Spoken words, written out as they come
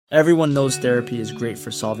Everyone knows therapy is great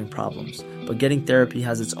for solving problems, but getting therapy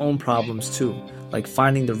has its own problems too, like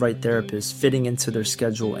finding the right therapist, fitting into their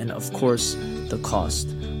schedule, and of course, the cost.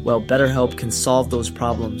 Well, BetterHelp can solve those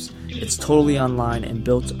problems. It's totally online and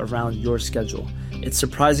built around your schedule. It's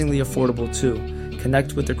surprisingly affordable too.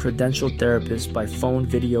 Connect with a credentialed therapist by phone,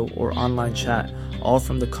 video, or online chat, all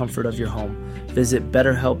from the comfort of your home. Visit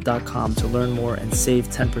BetterHelp.com to learn more and save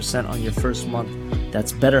 10% on your first month.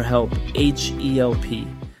 That's BetterHelp, H-E-L-P.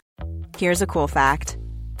 Here's a cool fact.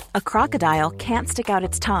 A crocodile can't stick out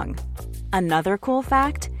its tongue. Another cool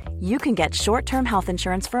fact, you can get short-term health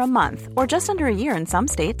insurance for a month or just under a year in some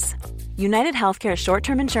states. United Healthcare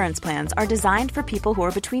short-term insurance plans are designed for people who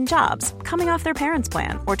are between jobs, coming off their parents'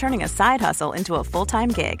 plan, or turning a side hustle into a full-time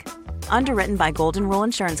gig. Underwritten by Golden Rule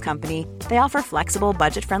Insurance Company, they offer flexible,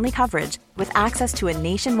 budget-friendly coverage with access to a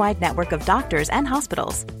nationwide network of doctors and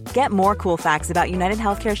hospitals. Get more cool facts about United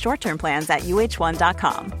Healthcare short-term plans at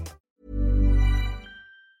uh1.com.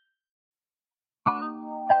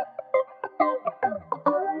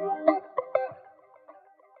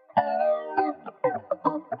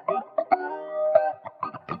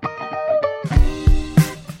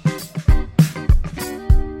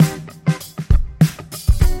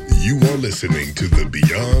 You are listening to the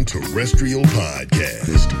Beyond Terrestrial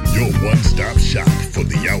Podcast, your one-stop shop for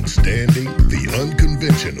the outstanding, the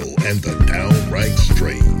unconventional, and the downright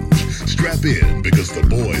strange. Strap in because the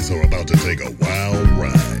boys are about to take a wild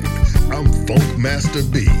ride. I'm Funk Master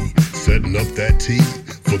B, setting up that tea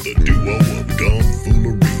for the duo of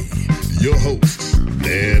Gumfoolery. Your hosts,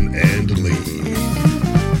 Dan and Lee.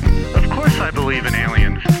 Of course I believe in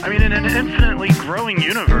aliens. I mean, in an infinitely growing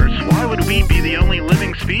universe, why would we be the only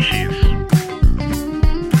living species?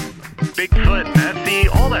 Bigfoot, Nessie,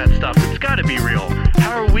 all that stuff, it's gotta be real.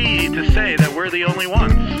 How are we to say that we're the only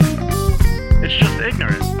ones? It's just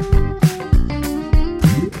ignorant.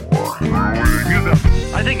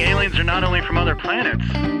 I think aliens are not only from other planets,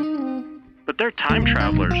 but they're time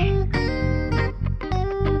travelers.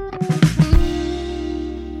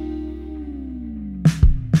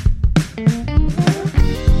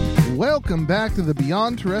 Welcome back to the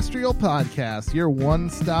Beyond Terrestrial Podcast, your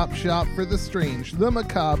one-stop shop for the strange, the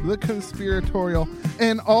macabre, the conspiratorial,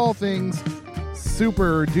 and all things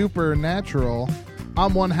super-duper natural.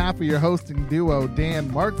 I'm one half of your hosting duo, Dan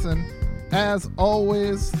Martson. As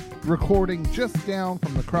always, recording just down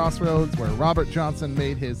from the crossroads where Robert Johnson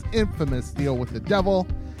made his infamous deal with the devil.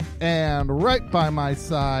 And right by my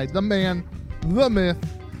side, the man, the myth,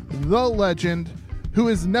 the legend, who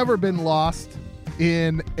has never been lost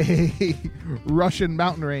in a Russian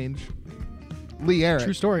mountain range, Lee Eric.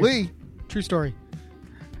 True story. Lee. True story.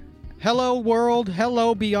 Hello, world.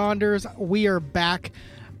 Hello, Beyonders. We are back.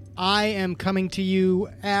 I am coming to you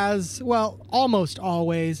as, well, almost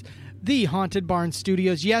always, the Haunted Barn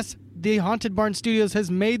Studios. Yes, the Haunted Barn Studios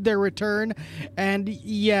has made their return. And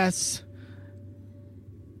yes,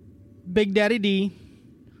 Big Daddy D,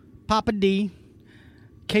 Papa D,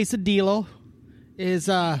 Quesadillo is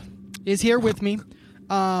here with me.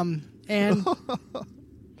 And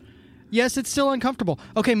yes, it's still uncomfortable.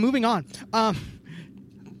 Okay, moving on.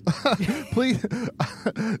 Please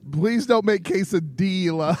don't make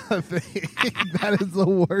Quesadilla a thing. That is the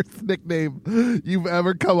worst nickname you've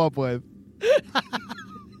ever come up with.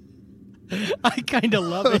 I kind of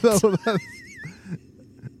love it.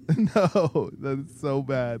 No, that's so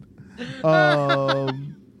bad.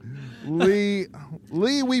 Lee,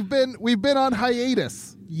 we've been on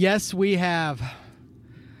hiatus. Yes, we have.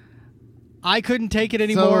 I couldn't take it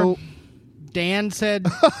anymore. Dan said,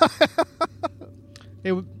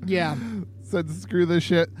 said screw this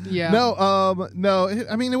shit. Yeah. No.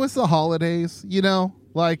 I mean, it was the holidays. You know,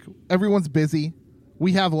 like everyone's busy.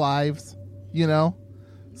 We have lives. You know,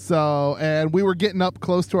 so and we were getting up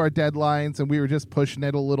close to our deadlines, and we were just pushing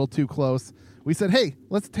it a little too close. We said, hey,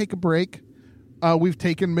 let's take a break. We've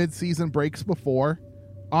taken mid-season breaks before.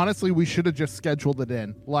 Honestly, we should have just scheduled it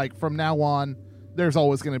in. Like, from now on, there's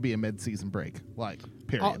always going to be a mid-season break. Like,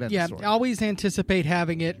 period. Yeah, always anticipate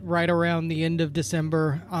having it right around the end of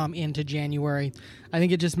December into January. I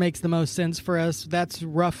think it just makes the most sense for us. That's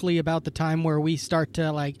roughly about the time where we start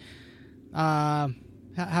to, like, how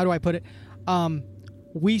do I put it?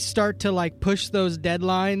 We start to like push those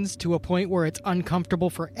deadlines to a point where it's uncomfortable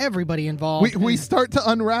for everybody involved. We start to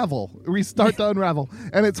unravel.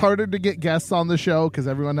 And it's harder to get guests on the show because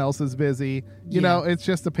everyone else is busy. You know, it's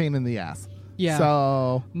just a pain in the ass. Yeah.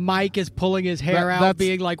 So Mike is pulling his hair out,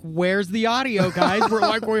 being like, "Where's the audio, guys? We're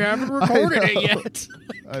like, we haven't recorded it yet."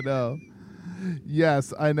 I know.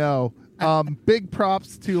 Yes, I know. Big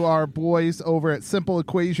props to our boys over at Simple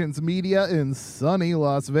Equations Media in sunny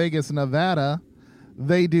Las Vegas, Nevada.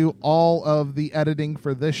 They do all of the editing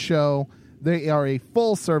for this show. They are a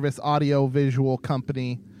full-service audio-visual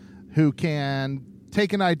company who can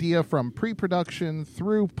take an idea from pre-production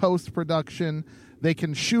through post-production. They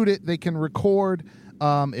can shoot it. They can record.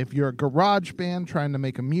 If you're a garage band trying to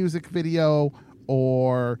make a music video,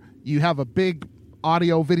 or you have a big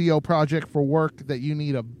audio-video project for work that you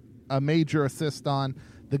need a major assist on,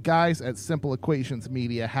 the guys at Simple Equations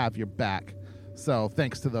Media have your back. So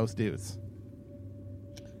thanks to those dudes.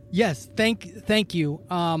 Yes, thank you.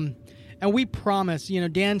 And we promise,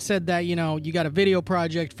 Dan said that, you got a video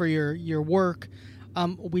project for your work.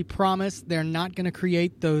 We promise they're not going to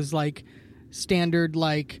create those like standard,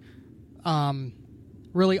 like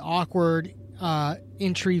really awkward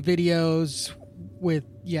entry videos with,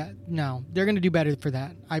 no, they're going to do better for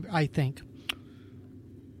that. I think.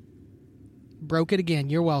 Broke it again.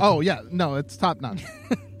 You're welcome. Oh yeah. No, it's top notch.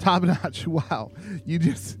 Top notch. Wow.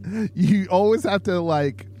 You always have to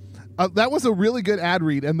like, that was a really good ad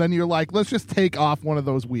read, and then you're like, let's just take off one of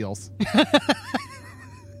those wheels.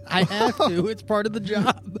 I have to. It's part of the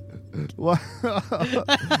job. Let's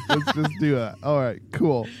just do that. All right,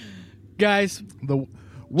 cool. Guys. The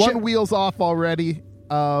one wheel's off already,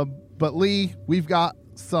 but Lee, we've got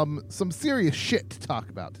some serious shit to talk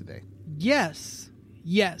about today. Yes.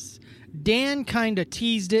 Dan kind of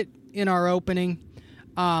teased it in our opening.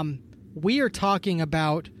 We are talking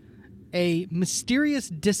about a mysterious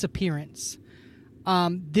disappearance.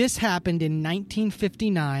 This happened in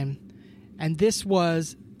 1959, and this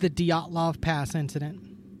was the Dyatlov Pass incident.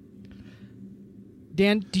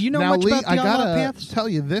 Dan, do you know much Lee, about Dyatlov I gotta Pass? tell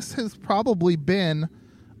you, this has probably been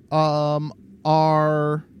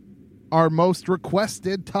our most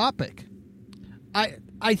requested topic.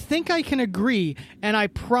 I think I can agree, and I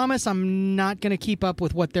promise I'm not going to keep up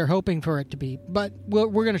with what they're hoping for it to be, but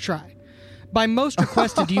we're going to try. By most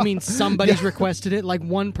requested, do you mean somebody's requested it? Like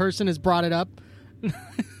one person has brought it up?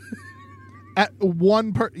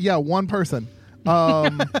 One person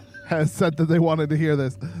has said that they wanted to hear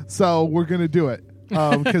this, so we're going to do it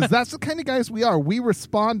because that's the kind of guys we are. We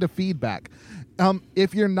respond to feedback.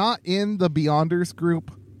 If you're not in the Beyonders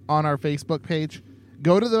group on our Facebook page,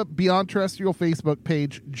 go to the Beyond Terrestrial Facebook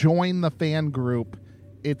page, join the fan group.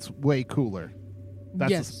 It's way cooler.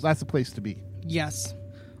 That's a place to be. Yes.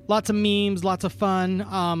 Lots of memes, lots of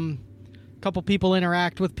fun. Couple people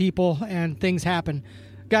interact with people, and things happen.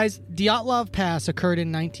 Guys, Dyatlov Pass occurred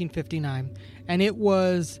in 1959, and it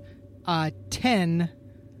was 10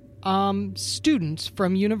 students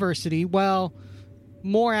from university. Well,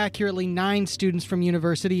 more accurately, 9 students from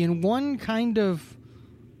university, and one kind of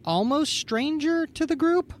almost stranger to the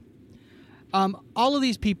group. All of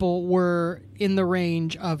these people were in the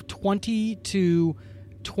range of 20 to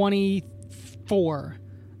 24.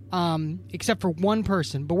 Except for one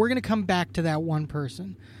person, but we're going to come back to that one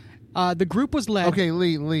person. The group was led. Okay,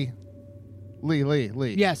 Lee.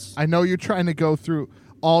 Yes. I know you're trying to go through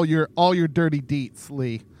all your dirty deets,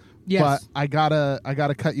 Lee. Yes. But I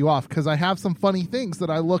gotta cut you off because I have some funny things that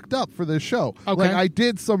I looked up for this show. Okay. Like I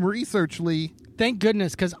did some research, Lee. Thank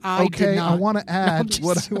goodness, because I did not. I want to add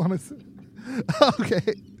what I want to say.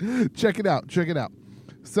 Okay, check it out.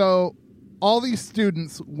 So all these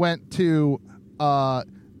students went to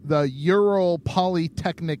the Ural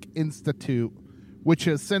Polytechnic Institute, which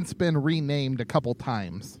has since been renamed a couple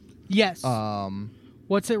times. Yes.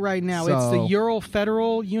 What's it right now? It's the Ural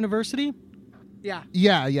Federal University? Yeah.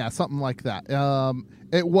 Yeah, something like that.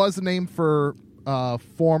 It was named for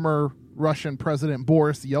former Russian President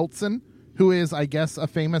Boris Yeltsin, who is, I guess, a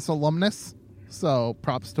famous alumnus. So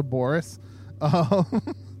props to Boris.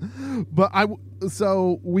 But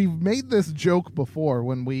we've made this joke before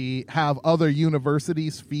when we have other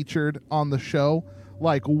universities featured on the show.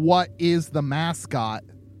 Like, what is the mascot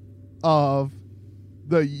of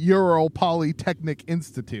the Ural Polytechnic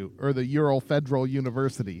Institute or the Ural Federal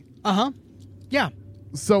University? Uh-huh. Yeah.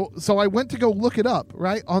 So I went to go look it up,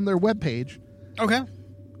 right, on their webpage. Okay.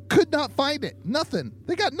 Could not find it. Nothing.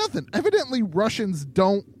 They got nothing. Evidently, Russians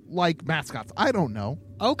don't like mascots. I don't know.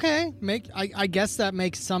 Okay. I guess that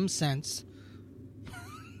makes some sense.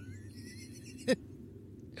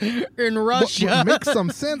 In Russia. What makes some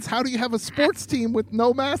sense. How do you have a sports team with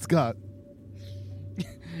no mascot?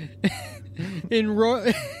 In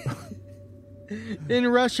Russia,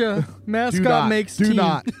 mascot makes team. Do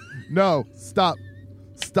not. No. Stop.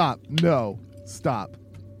 No. Stop.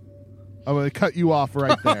 I'm going to cut you off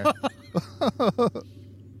right there.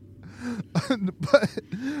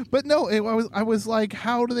 but no, I was like,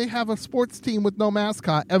 how do they have a sports team with no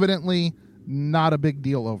mascot? Evidently, not a big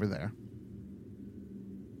deal over there.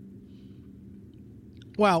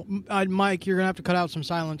 Wow, Mike, you're gonna have to cut out some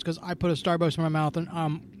silence because I put a Starburst in my mouth,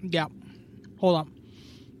 and yeah. Hold on.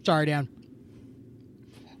 Sorry, Dan.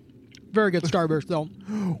 Very good Starburst, though.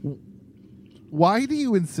 Why do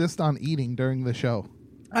you insist on eating during the show?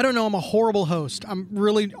 I don't know. I'm a horrible host. I'm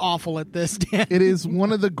really awful at this, Dan. It is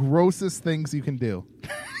one of the grossest things you can do.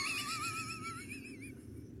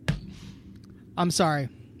 I'm sorry.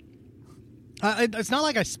 It's not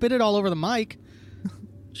like I spit it all over the mic.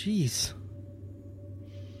 Jeez.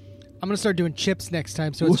 I'm going to start doing chips next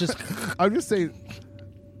time, so it's just... I'm just saying...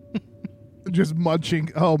 just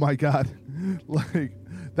munching. Oh, my God. Like,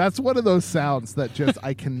 that's one of those sounds that just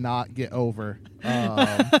I cannot get over.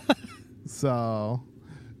 So...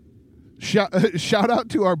 Shout out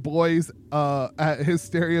to our boys at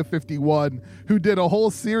Hysteria 51 who did a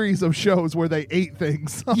whole series of shows where they ate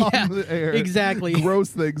things on the air. Exactly.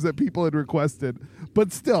 Gross things that people had requested.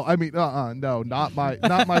 But still, I mean, no, not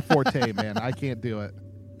my forte, man. I can't do it.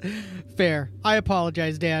 Fair. I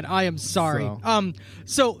apologize, Dad. I am sorry.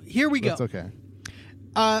 So here we go. That's okay.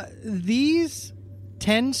 These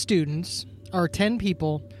 10 students, or 10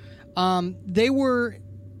 people, they were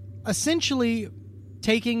essentially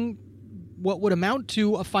taking what would amount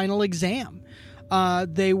to a final exam.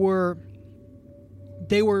 They were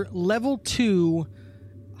level 2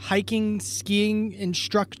 hiking, skiing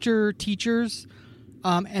instructor teachers,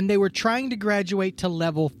 and they were trying to graduate to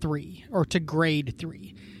level 3 or to grade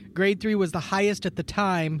 3. Grade 3 was the highest at the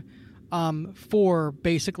time for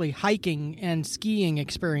basically hiking and skiing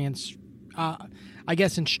experience. I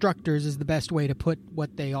guess instructors is the best way to put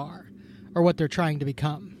what they are or what they're trying to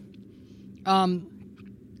become.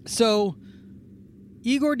 So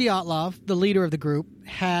Igor Dyatlov, the leader of the group,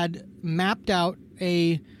 had mapped out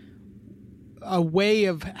a way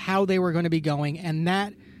of how they were going to be going, and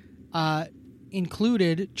that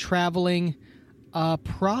included traveling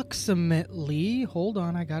approximately... Hold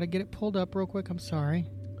on, I got to get it pulled up real quick. I'm sorry.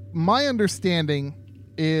 My understanding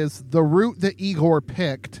is the route that Igor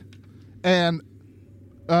picked, and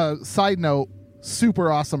side note,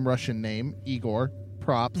 super awesome Russian name, Igor.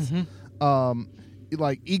 Props. Mm-hmm.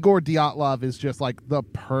 Like Igor Dyatlov is just like the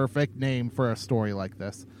perfect name for a story like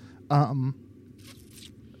this.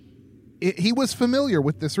 He was familiar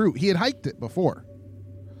with this route. He had hiked it before.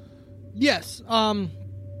 Yes. And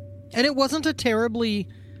it wasn't a terribly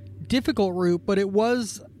difficult route, but it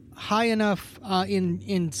was high enough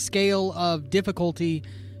in scale of difficulty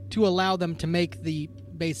to allow them to make the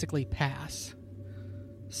basically pass.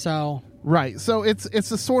 So right. So it's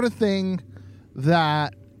the sort of thing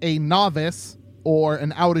that a novice or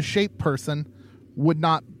an out-of-shape person would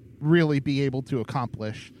not really be able to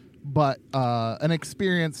accomplish. But an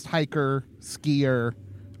experienced hiker, skier,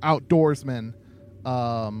 outdoorsman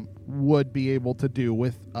would be able to do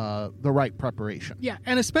with the right preparation. Yeah,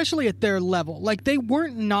 and especially at their level. Like, they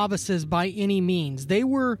weren't novices by any means. They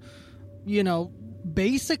were,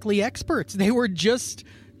 basically experts. They were just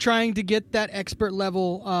trying to get that expert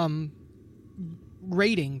level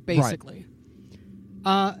rating, basically.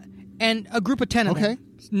 Right. And a group of 10 of them,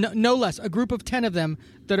 no less, a group of 10 of them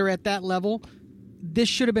that are at that level, this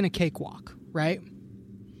should have been a cakewalk, right?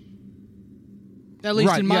 At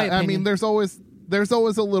least in my opinion. I mean, there's always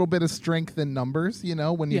a little bit of strength in numbers,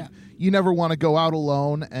 when you never want to go out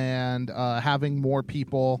alone, and having more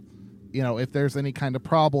people, if there's any kind of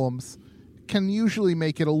problems, can usually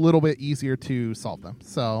make it a little bit easier to solve them.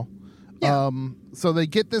 So, so they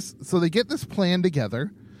get this plan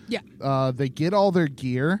together. Yeah. They get all their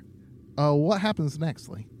gear. What happens next,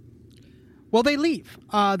 Lee? Well, they leave.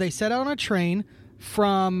 They set out on a train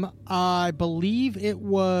from, I believe it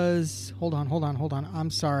was... Hold on.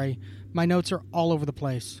 I'm sorry. My notes are all over the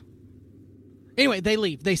place. Anyway, they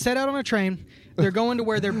leave. They set out on a train. They're going to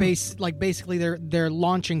where their base, basically their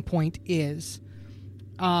launching point is.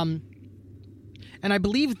 And I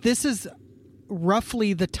believe this is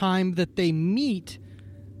roughly the time that they meet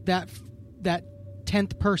that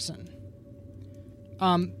 10th person.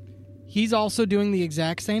 He's also doing the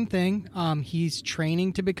exact same thing. He's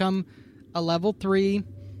training to become a level 3,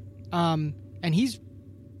 and he's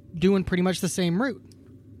doing pretty much the same route.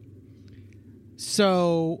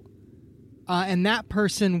 So, and that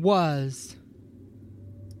person was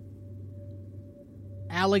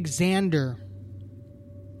Alexander,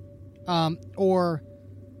 or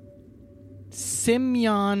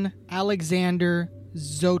Semyon Alexander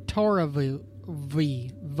Zotorovich.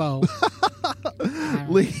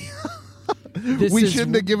 Lee, we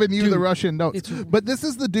shouldn't have given you the Russian notes, but this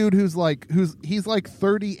is the dude he's like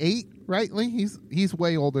 38, right, Lee? He's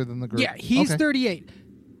way older than the group. Yeah, he's 38.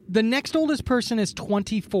 The next oldest person is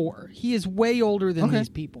 24. He is way older than these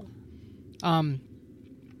people.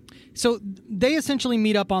 So they essentially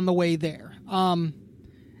meet up on the way there. And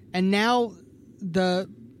now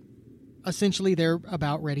essentially they're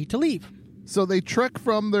about ready to leave. So they trek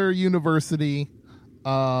from their university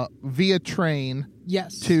via train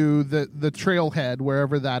Yes. to the trailhead,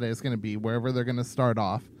 wherever that is going to be, wherever they're going to start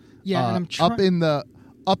off. Yeah, and up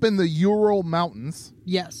in the Ural Mountains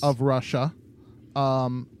yes. of Russia.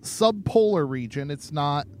 Subpolar region. It's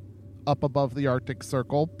not up above the Arctic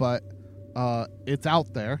Circle, but it's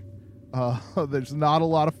out there. There's not a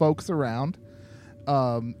lot of folks around.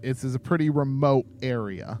 It's a pretty remote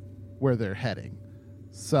area where they're heading.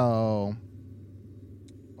 So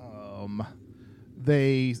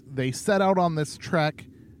they set out on this trek.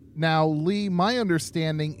 Now, Lee, my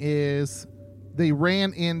understanding is they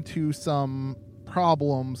ran into some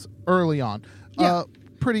problems early on. Yeah.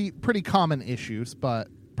 Pretty common issues, but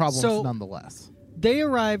problems nonetheless. They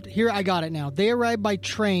arrived here. I got it now. They arrived by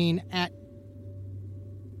train at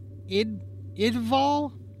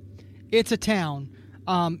Idval. It's a town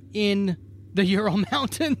in the Ural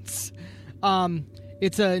Mountains.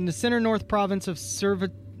 It's in the center north province of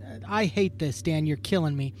I hate this, Dan. You're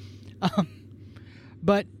killing me.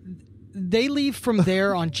 But they leave from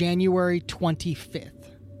there on January 25th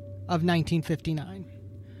of 1959.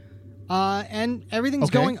 And everything's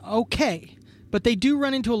going okay. But they do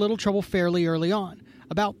run into a little trouble fairly early on.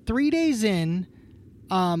 About 3 days in,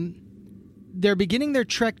 they're beginning their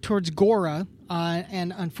trek towards Gora.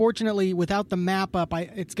 And unfortunately, without the map up,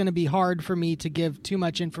 it's going to be hard for me to give too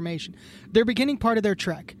much information. They're beginning part of their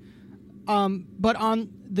trek. But on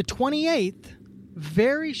the 28th,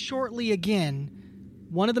 very shortly again,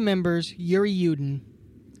 one of the members, Yuri Yudin,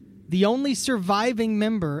 the only surviving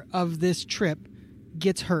member of this trip,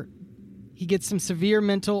 gets hurt. He gets some severe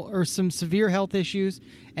health issues,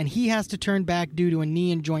 and he has to turn back due to a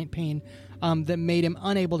knee and joint pain that made him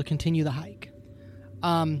unable to continue the hike.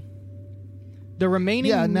 The remaining...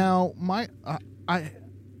 Yeah, now,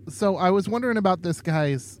 so I was wondering about this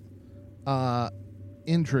guy's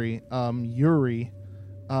injury, Yuri.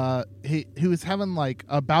 He was having like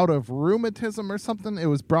a bout of rheumatism or something. It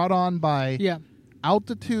was brought on by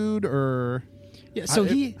altitude or... Yeah, so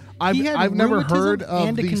I've never heard of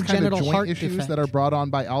and these kind of joint issues defect that are brought on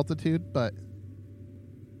by altitude, but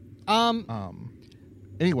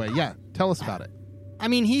anyway, yeah, tell us about it. I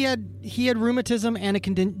mean, he had rheumatism and a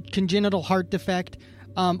congenital heart defect.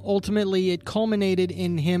 Ultimately, it culminated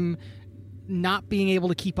in him not being able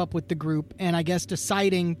to keep up with the group, and I guess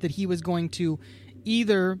deciding that he was going to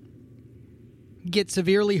either get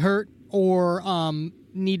severely hurt or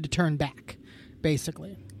need to turn back,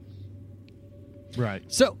 basically. Right.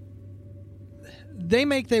 So they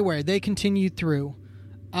make their way. They continue through.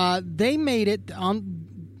 They made it on.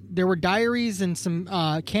 There were diaries and some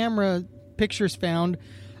camera pictures found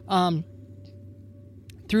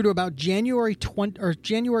through to about January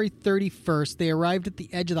 31st. They arrived at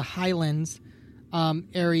the edge of the Highlands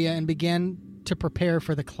area and began to prepare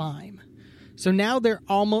for the climb. So now they're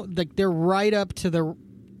almost like they're right up to the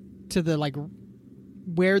like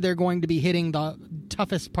where they're going to be hitting the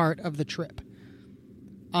toughest part of the trip.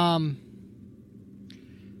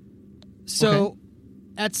 So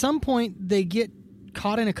at some point they get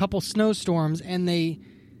caught in a couple snowstorms and they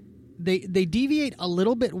deviate a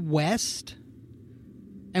little bit west.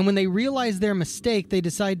 And when they realize their mistake, they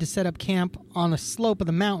decide to set up camp on a slope of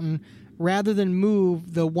the mountain rather than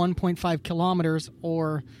move the 1.5 kilometers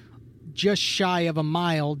or just shy of a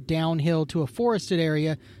mile downhill to a forested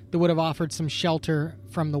area that would have offered some shelter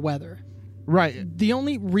from the weather. Right. The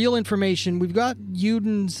only real information, we've got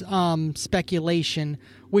Yudin's speculation,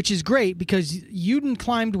 which is great because Yudin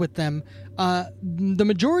climbed with them. The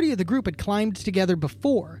majority of the group had climbed together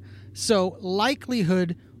before. So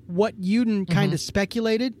likelihood what Yudin kind of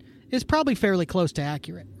speculated is probably fairly close to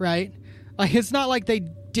accurate, right? Like it's not like they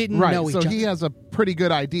didn't know each other. So he has a pretty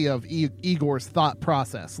good idea of Igor's thought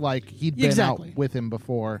process. Like he'd been out with him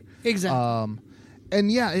before. Exactly. And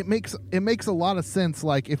yeah, it makes a lot of sense.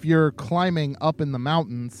 Like if you're climbing up in the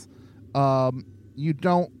mountains, you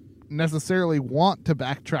don't necessarily want to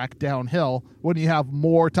backtrack downhill when you have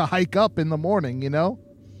more to hike up in the morning, you know?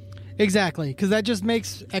 Exactly, because that just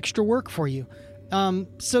makes extra work for you.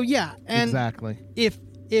 So yeah, and exactly. If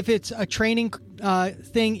it's a training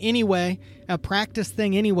thing anyway, a practice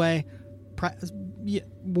thing anyway,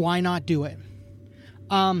 why not do it?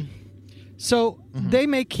 So they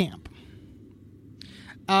make camp.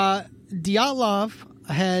 Dyatlov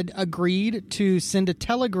had agreed to send a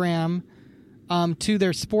telegram to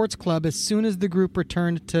their sports club as soon as the group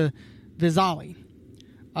returned to Vizali,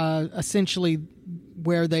 essentially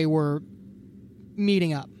where they were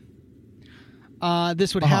meeting up.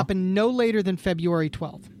 This would happen no later than February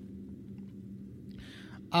 12th.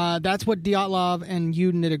 That's what Dyatlov and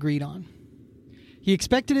Yudin had agreed on. He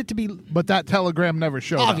expected it to be... But that telegram never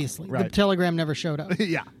showed up. Obviously. Right. The telegram never showed up.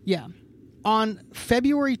 Yeah. Yeah. On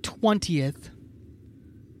February 20th,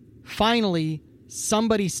 finally,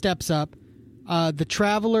 somebody steps up. The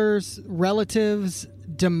travelers' relatives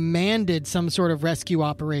demanded some sort of rescue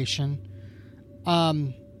operation.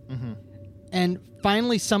 And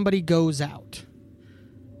finally, somebody goes out.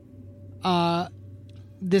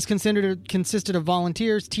 This consisted of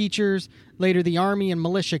volunteers, teachers. Later, the army and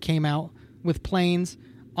militia came out with planes.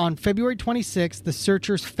 On February 26th, the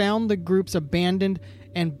searchers found the group's abandoned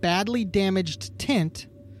and badly damaged tent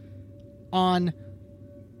on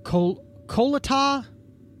Kolat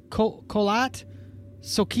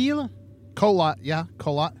Sokil. Kolat, yeah,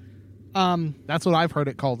 Kolat. That's what I've heard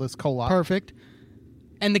it called, is Kolat. Perfect.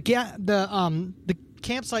 And the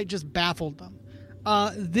campsite just baffled them.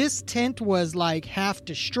 This tent was like half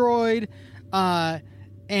destroyed,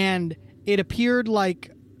 and it appeared like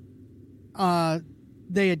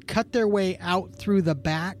they had cut their way out through the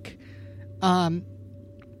back.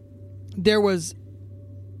 There was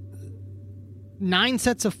 9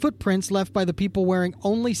 sets of footprints left by the people wearing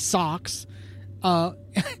only socks, or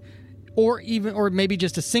maybe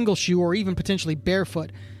just a single shoe, or even potentially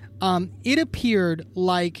barefoot. It appeared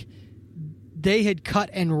like they had cut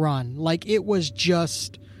and run. Like it was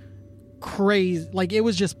just crazy. Like it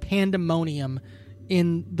was just pandemonium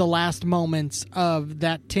in the last moments of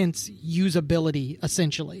that tent's usability,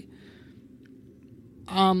 essentially.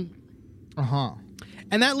 And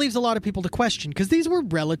that leaves a lot of people to question, because these were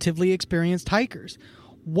relatively experienced hikers.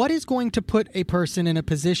 What is going to put a person in a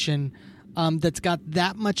position that's got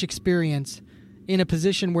that much experience in a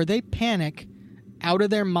position where they panic out of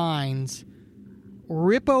their minds,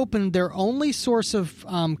 rip open their only source of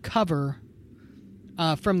cover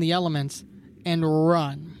from the elements, and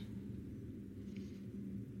run?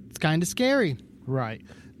 It's kind of scary. Right.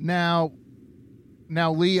 Now,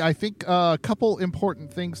 Lee, I think a couple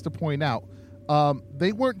important things to point out.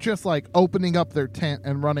 They weren't just like opening up their tent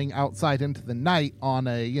and running outside into the night on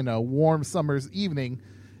a, warm summer's evening.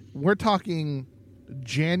 We're talking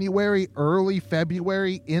January, early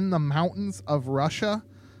February in the mountains of Russia.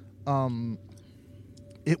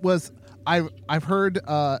 It was, I've heard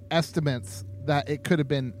estimates that it could have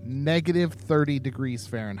been negative 30 degrees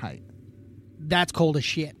Fahrenheit. That's cold as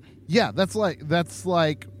shit. Yeah, that's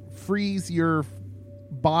like freeze your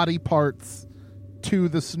body parts to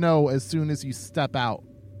the snow as soon as you step out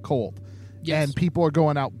cold. Yes. And people are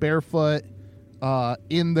going out barefoot,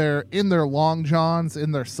 in their long johns,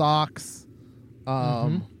 in their socks,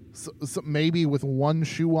 so maybe with one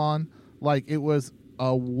shoe on. Like, it was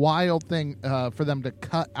a wild thing for them to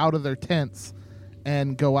cut out of their tents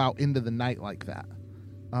and go out into the night like that.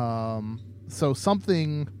 So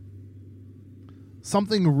something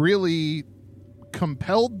really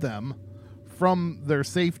compelled them from their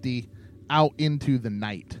safety out into the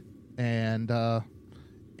night, and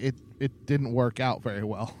it didn't work out very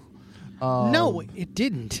well. No, it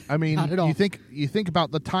didn't. I mean, not at all. you think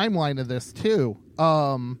about the timeline of this too.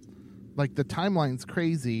 Like, the timeline's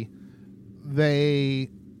crazy. The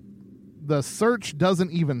search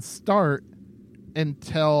doesn't even start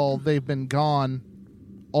until they've been gone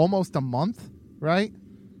almost a month, right?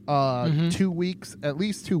 2 weeks, at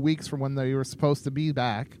least 2 weeks from when they were supposed to be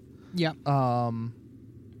back. Yeah.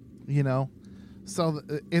 So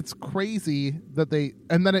it's crazy that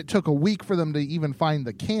and then it took a week for them to even find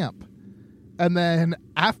the camp. And then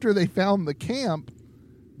after they found the camp,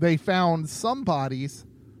 they found some bodies,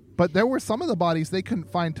 but there were some of the bodies they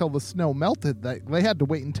couldn't find till the snow melted. They had to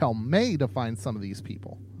wait until May to find some of these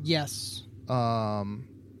people. Yes. And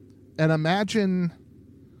imagine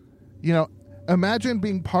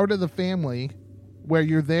being part of the family where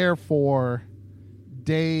you're there for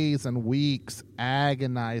days and weeks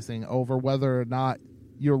agonizing over whether or not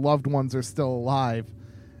your loved ones are still alive,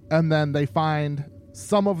 and then they find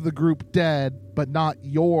some of the group dead but not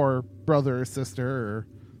your brother or sister or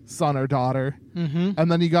son or daughter,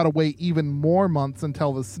 and then you gotta wait even more months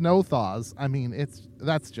until the snow thaws. I mean,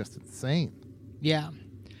 that's just insane. Yeah.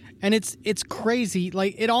 And it's crazy.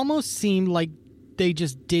 Like, it almost seemed like they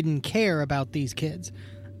just didn't care about these kids.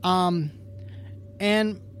 And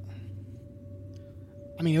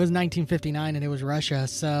I mean, it was 1959 and it was Russia,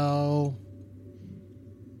 so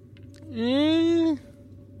yeah.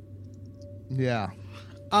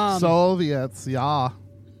 Soviets, yeah.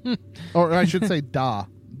 Or I should say da.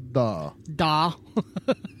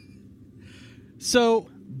 So,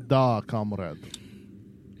 comrade.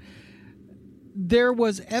 There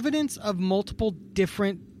was evidence of multiple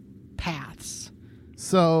different paths.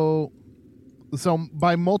 So, So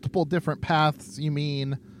by multiple different paths, you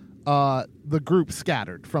mean the group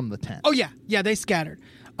scattered from the tent? Oh, yeah, they scattered.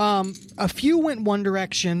 A few went one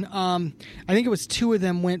direction. I think it was 2 of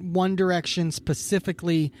them went one direction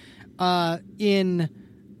specifically in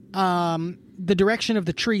the direction of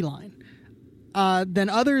the tree line. Then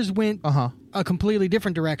others went a completely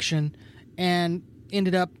different direction and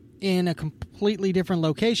ended up in a completely different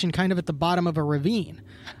location, kind of at the bottom of a ravine.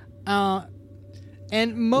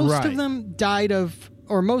 And most of them died of,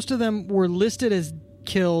 or most of them were listed as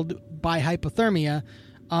killed by hypothermia,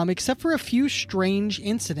 except for a few strange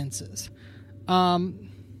incidences.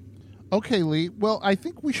 Okay, Lee. Well, I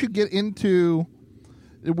think we should get into...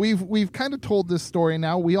 We've kind of told this story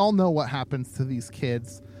now. We all know what happens to these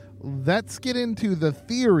kids. Let's get into the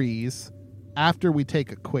theories after we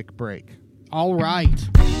take a quick break. All right.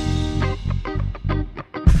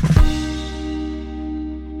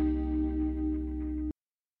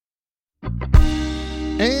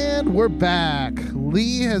 And we're back.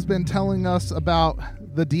 Lee has been telling us about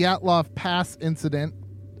the Dyatlov Pass incident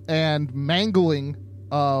and mangling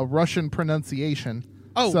Russian pronunciation.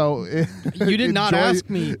 Oh, so you did not ask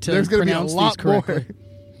me to pronounce these correctly.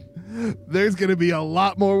 There's going to be a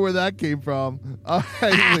lot more where that came from. All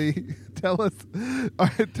right, Lee, tell us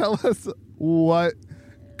what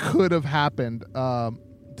could have happened to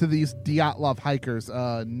these Dyatlov hikers.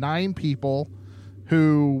 9 people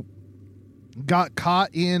who got caught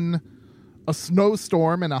in a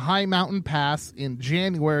snowstorm in a high mountain pass in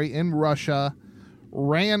January in Russia,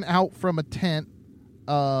 ran out from a tent,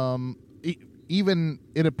 even,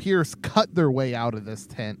 it appears, cut their way out of this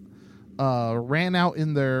tent, ran out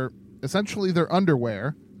in essentially their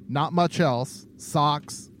underwear, not much else,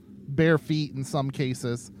 socks, bare feet in some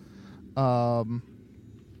cases, and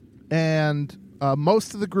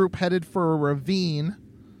most of the group headed for a ravine,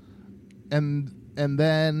 and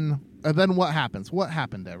then what happens? What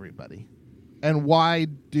happened to everybody? And why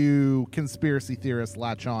do conspiracy theorists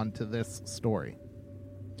latch on to this story?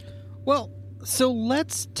 Well, so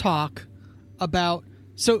let's talk about...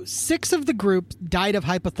 So 6 of the group died of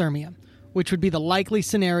hypothermia, which would be the likely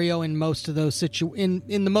scenario in most of those in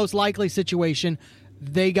the most likely situation.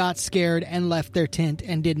 They got scared and left their tent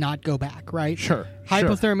and did not go back, right? Sure.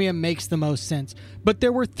 Hypothermia makes the most sense. But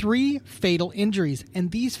there were 3 fatal injuries,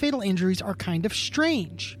 and these fatal injuries are kind of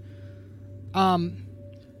strange.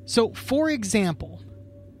 So, for example,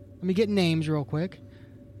 let me get names real quick.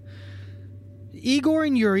 Igor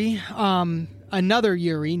and Yuri, another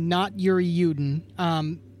Yuri, not Yuri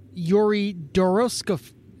Yudin, Yuri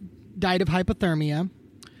Doroskov died of hypothermia.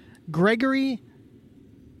 Gregory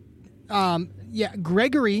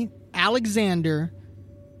Alexander,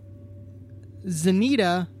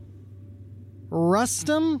 Zenita,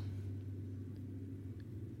 Rustam,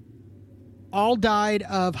 all died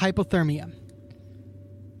of hypothermia.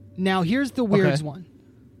 Now, here's the weird one.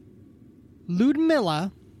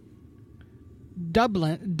 Ludmilla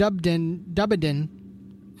Dubdin,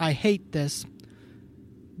 I hate this.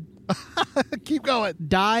 Keep going.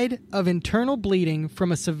 Died of internal bleeding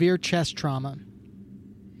from a severe chest trauma.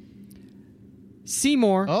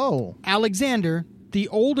 Seymour Alexander, the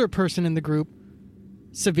older person in the group,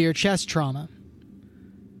 severe chest trauma.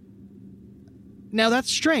 Now,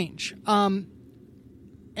 that's strange.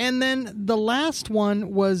 And then the last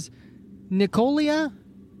one was Nicolia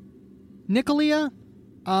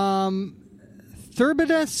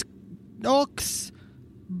Thurbidas Ox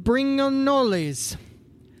Bringonoles.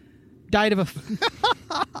 Died of a...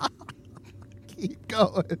 Keep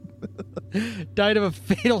going. Died of a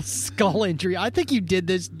fatal skull injury. I think you did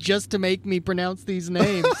this just to make me pronounce these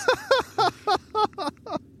names.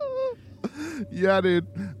 Yeah, dude.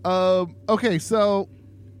 Okay, so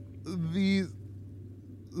this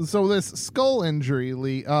skull injury,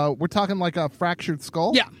 Lee, we're talking like a fractured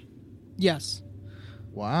skull? Yeah. Yes.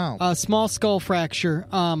 Wow. A small skull fracture.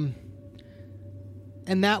 And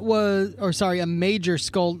that was, a major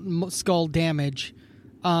skull damage.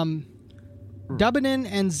 Dubinin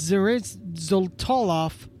and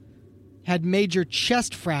Zoltolov had major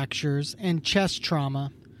chest fractures and chest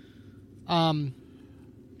trauma. And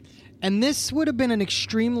this would have been an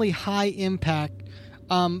extremely high impact.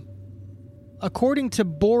 According to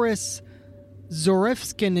Boris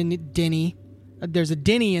Zorevskin, there's a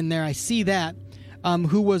Denny in there, I see that,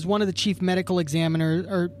 who was one of the chief medical examiners,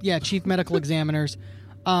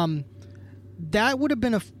 that would have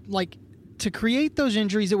been to create those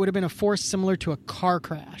injuries, it would have been a force similar to a car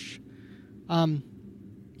crash.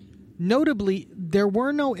 Notably, there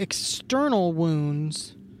were no external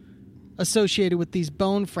wounds associated with these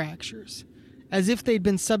bone fractures, as if they'd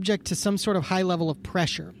been subject to some sort of high level of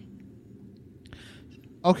pressure.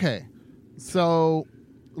 Okay, So,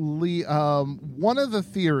 Lee, one of the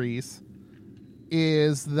theories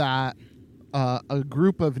is that a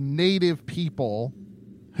group of native people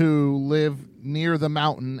who live near the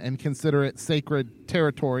mountain and consider it sacred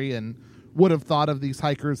territory and would have thought of these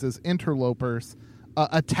hikers as interlopers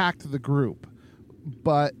attacked the group.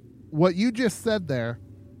 But what you just said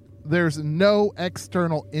there's no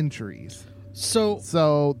external injuries.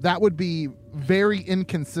 So that would be very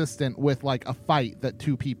inconsistent with like a fight that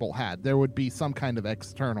two people had. There would be some kind of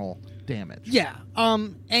external damage. Yeah.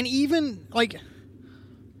 And even like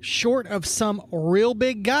short of some real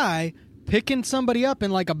big guy picking somebody up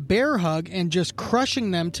in like a bear hug and just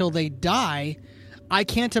crushing them till they die, I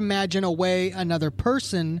can't imagine a way another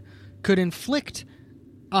person could inflict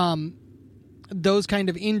those kind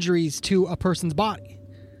of injuries to a person's body.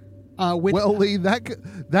 Lee,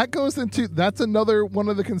 that goes into that's another one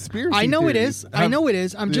of the conspiracy. I know theories. I know it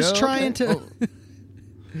is. I'm just trying to.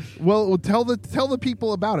 Well, tell the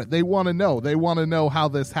people about it. They want to know. They want to know how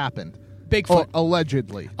this happened. Bigfoot,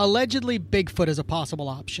 allegedly. Allegedly, Bigfoot is a possible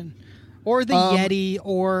option, or the Yeti,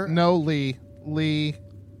 or no, Lee.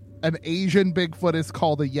 An Asian Bigfoot is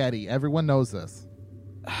called a Yeti. Everyone knows this.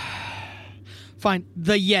 Fine,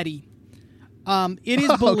 the Yeti. It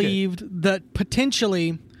is believed that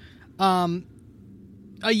potentially a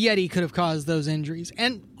Yeti could have caused those injuries.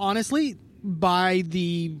 And honestly, by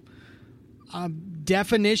the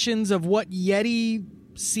definitions of what Yeti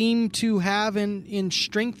seem to have in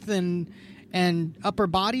strength and upper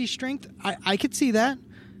body strength, I could see that.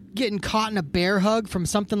 Getting caught in a bear hug from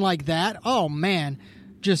something like that, oh man,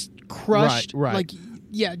 just crushed. Right.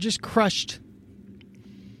 Just crushed.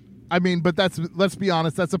 I mean, but let's be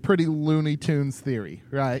honest, that's a pretty Looney Tunes theory,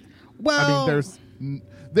 right? Well, I mean,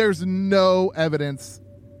 there's no evidence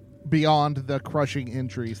beyond the crushing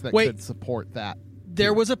injuries that could support that.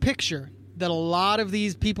 There was a picture that a lot of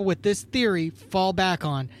these people with this theory fall back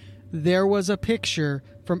on. There was a picture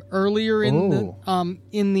from earlier in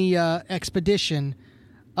the expedition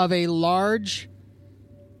of a large,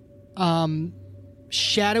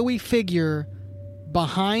 shadowy figure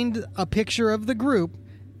behind a picture of the group.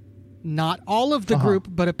 Not all of the group,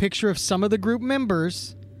 but a picture of some of the group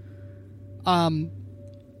members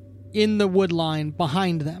in the wood line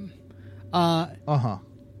behind them.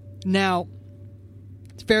 Now,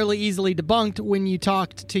 it's fairly easily debunked when you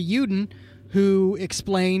talked to Uden, who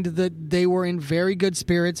explained that they were in very good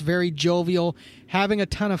spirits, very jovial, having a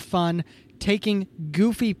ton of fun, taking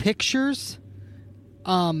goofy pictures,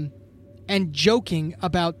 and joking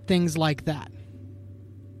about things like that.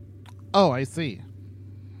 Oh, I see.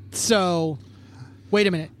 So, wait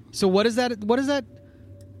a minute. So what is that?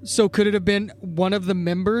 So could it have been one of the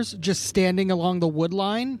members just standing along the wood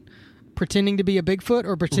line, pretending to be a Bigfoot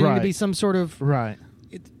or pretending to be some sort of... Right.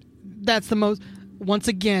 That's the most... Once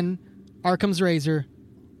again, Occam's razor.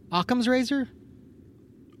 Occam's razor.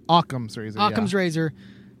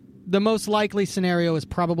 The most likely scenario is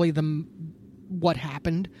probably what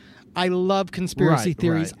happened. I love conspiracy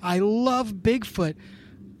theories. Right. I love Bigfoot.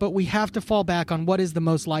 But we have to fall back on what is the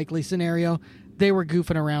most likely scenario. They were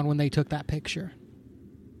goofing around when they took that picture.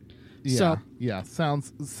 Yeah,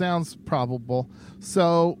 sounds probable.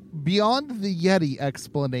 So beyond the Yeti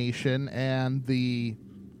explanation and the,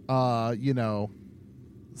 the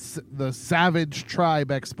savage tribe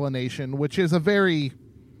explanation, which is a very,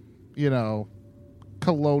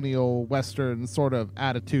 colonial Western sort of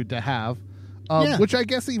attitude to have, which I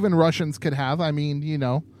guess even Russians could have. I mean,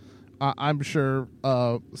 I'm sure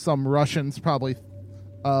some Russians probably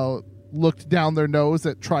looked down their nose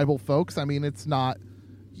at tribal folks. I mean, it's not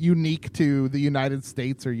unique to the United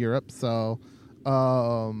States or Europe. So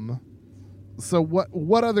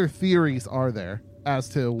what other theories are there as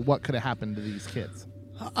to what could have happened to these kids?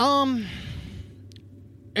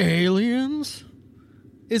 Aliens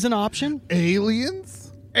is an option.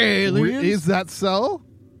 Aliens? Is that so?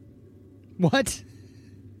 What?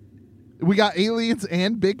 We got aliens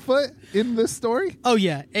and Bigfoot in this story? Oh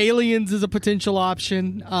yeah, aliens is a potential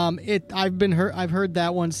option. I've heard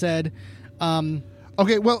that one said.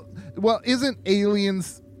 Okay, well, isn't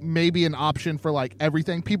aliens maybe an option for like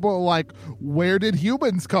everything? People are like, where did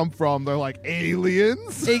humans come from? They're like,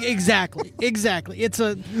 aliens? Exactly. It's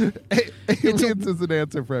a aliens is an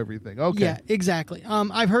answer for everything. Okay. Yeah, exactly.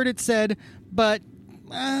 I've heard it said, but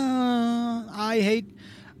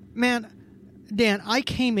Dan, I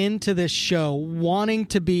came into this show wanting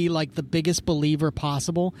to be like the biggest believer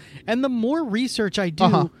possible, and the more research I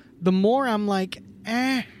do, the more I'm like,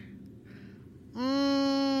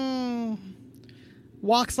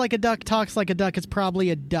 walks like a duck, talks like a duck. It's probably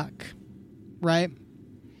a duck, right?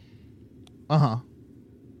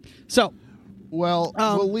 So, Well,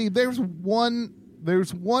 Lee, there's one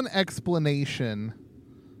explanation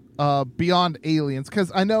beyond aliens,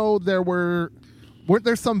 because I know weren't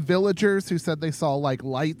there some villagers who said they saw like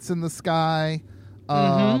lights in the sky.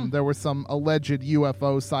 There were some alleged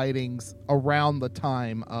UFO sightings around the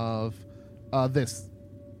time of this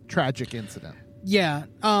tragic incident. Yeah,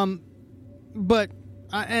 but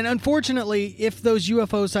and unfortunately, if those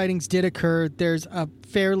UFO sightings did occur, there's a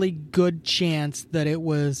fairly good chance that it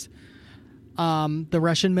was the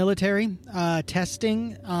Russian military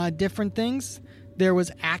testing different things. There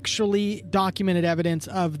was actually documented evidence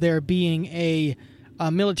of there being a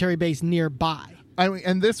military base nearby. I mean,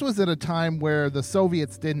 and this was at a time where the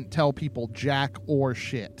Soviets didn't tell people jack or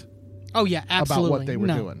shit. Oh yeah, absolutely. About what they were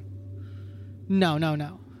doing.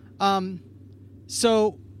 No.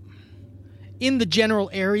 So, in the general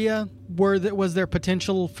area, was there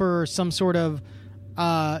potential for some sort of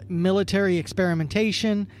military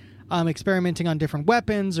experimentation, experimenting on different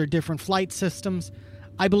weapons or different flight systems?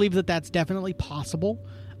 I believe that that's definitely possible.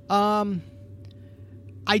 I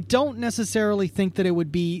don't necessarily think that it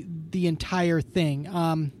would be the entire thing.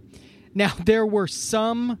 Now, there was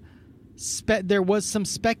some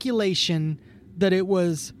speculation that it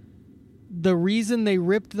was the reason they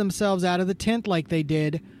ripped themselves out of the tent like they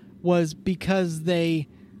did was because they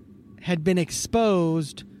had been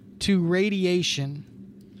exposed to radiation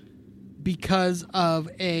because of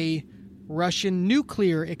a Russian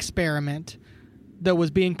nuclear experiment that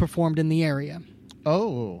was being performed in the area.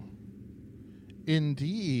 Oh,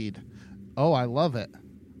 indeed. Oh, I love it.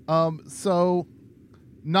 So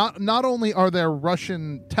not only are there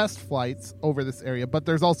Russian test flights over this area, but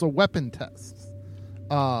there's also weapon tests,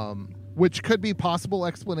 which could be possible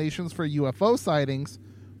explanations for UFO sightings,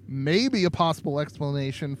 maybe a possible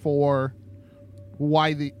explanation for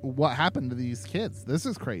what happened to these kids. This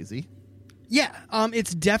is crazy. Yeah,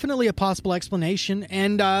 it's definitely a possible explanation,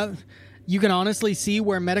 and you can honestly see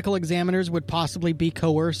where medical examiners would possibly be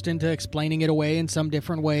coerced into explaining it away in some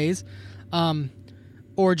different ways,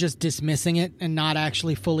 or just dismissing it and not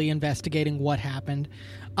actually fully investigating what happened.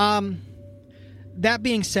 That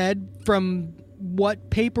being said, from what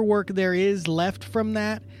paperwork there is left from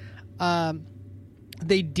that,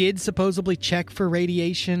 they did supposedly check for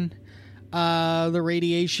radiation. The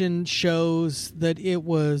radiation shows that it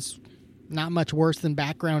was not much worse than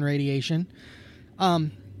background radiation.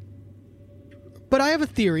 But I have a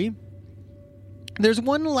theory. There's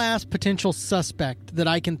one last potential suspect that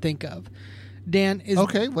I can think of. Dan, is...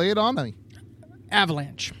 Okay, lay it on me.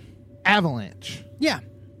 Avalanche. Avalanche. Yeah.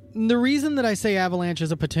 The reason that I say avalanche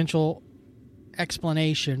is a potential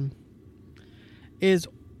explanation is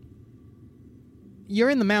you're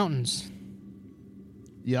in the mountains.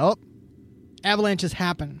 Yup. Avalanches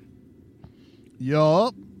happen.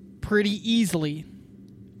 Yup. Pretty easily.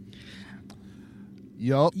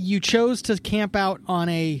 Yup. You chose to camp out on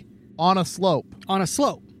a slope. On a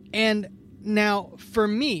slope. And now, for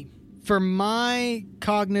me, for my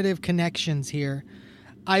cognitive connections here,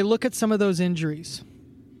 I look at some of those injuries.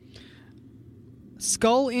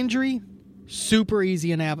 Skull injury, super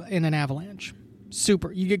easy in an avalanche.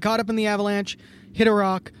 Super. You get caught up in the avalanche, hit a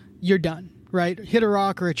rock, you're done, right? Hit a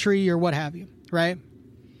rock or a tree or what have you, right?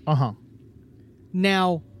 Uh-huh.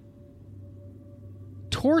 Now,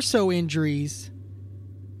 torso injuries,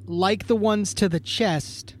 like the ones to the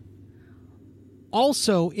chest,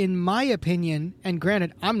 also, in my opinion, and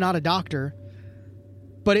granted, I'm not a doctor,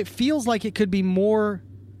 but it feels like it could be more,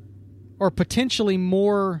 or potentially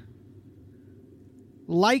more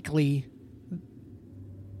likely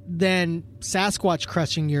than Sasquatch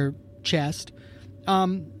crushing your chest.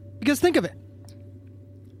 Because think of it.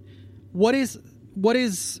 What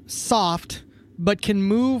is soft but can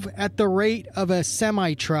move at the rate of a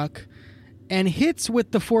semi-truck and hits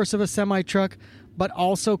with the force of a semi-truck but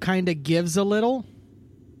also kind of gives a little?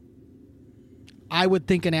 I would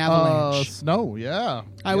think an avalanche. Snow, yeah.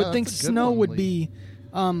 I would think snow would be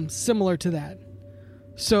similar to that.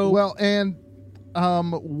 So well, and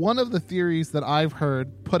one of the theories that I've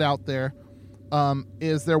heard put out there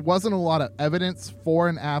is there wasn't a lot of evidence for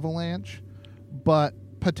an avalanche, but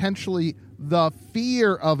potentially the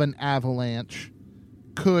fear of an avalanche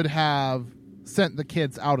could have sent the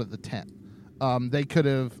kids out of the tent. They could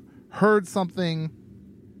have heard something,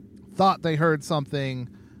 thought they heard something,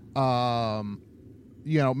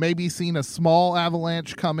 maybe seen a small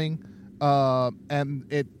avalanche coming,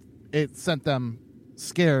 and it sent them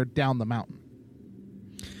scared down the mountain.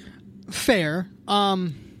 Fair.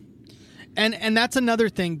 And that's another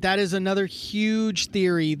thing. That is another huge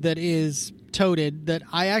theory that is toted that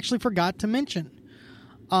I actually forgot to mention.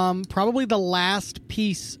 Probably the last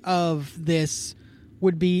piece of this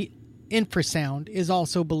would be infrasound is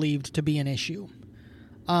also believed to be an issue,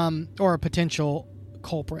 or a potential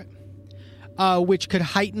culprit, which could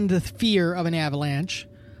heighten the fear of an avalanche,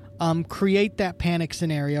 create that panic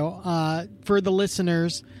scenario. For the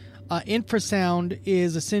listeners, infrasound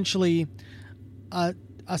is essentially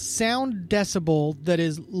a sound decibel that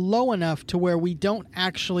is low enough to where we don't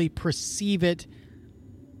actually perceive it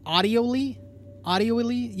audioly,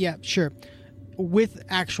 yeah, sure, with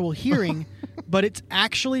actual hearing, but it's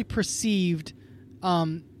actually perceived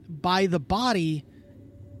by the body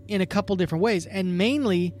in a couple different ways, and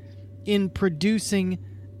mainly in producing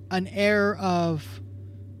an air of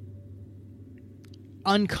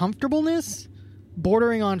uncomfortableness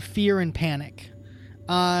bordering on fear and panic.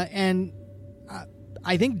 And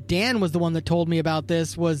I think Dan was the one that told me about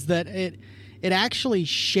this, was that it actually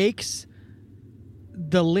shakes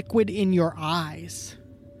the liquid in your eyes,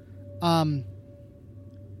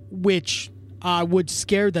 which would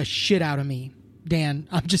scare the shit out of me, Dan.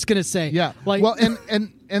 I'm just gonna say, yeah. Like, well,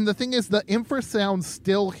 and the thing is, the infrasound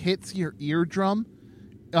still hits your eardrum.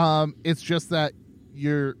 It's just that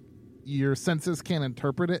your senses can't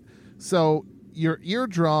interpret it. So your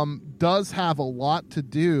eardrum does have a lot to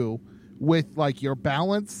do with like your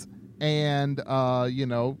balance and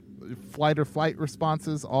flight or flight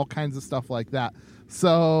responses, all kinds of stuff like that.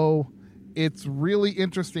 So it's really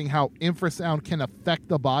interesting how infrasound can affect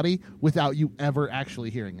the body without you ever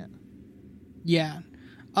actually hearing it. Yeah.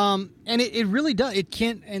 And it really does. It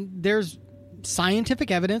can't, and there's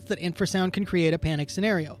scientific evidence that infrasound can create a panic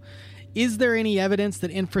scenario. Is there any evidence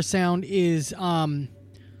that infrasound is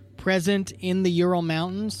present in the Ural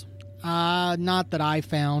Mountains? Not that I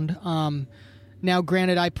found. Now,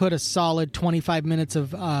 granted, I put a solid 25 minutes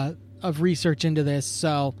of research into this,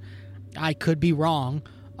 so I could be wrong.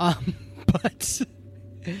 But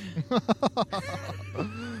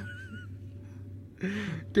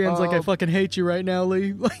Dan's like, I fucking hate you right now,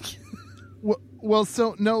 Lee. Like, well,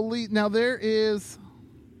 so no, Lee. Now there is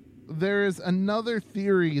another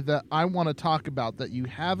theory that I want to talk about that you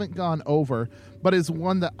haven't gone over, but is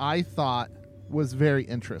one that I thought was very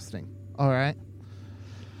interesting. All right.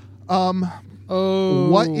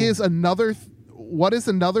 What is another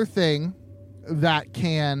thing that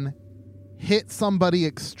can hit somebody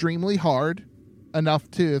extremely hard enough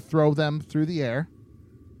to throw them through the air,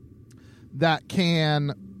 that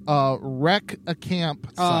can wreck a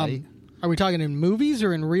campsite? Are we talking in movies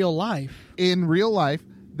or in real life? In real life,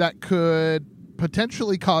 that could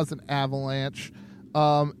potentially cause an avalanche,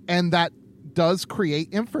 and that does create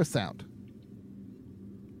infrasound.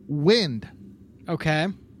 Wind. Okay.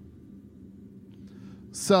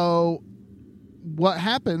 So what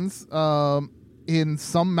happens in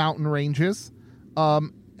some mountain ranges,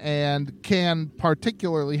 and can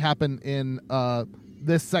particularly happen in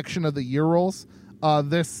this section of the Urals,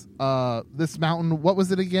 this mountain, what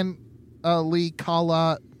was it again, Lee?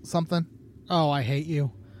 Kala something? Oh, I hate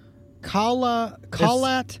you.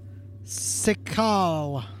 Kalat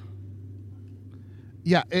Sikal.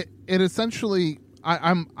 Yeah, it essentially,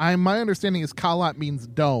 my understanding is Kalat means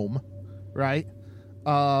dome, right?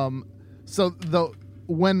 So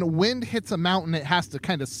when wind hits a mountain, it has to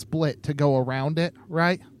kind of split to go around it,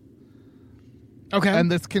 right? Okay.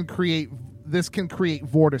 And this can create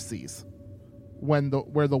vortices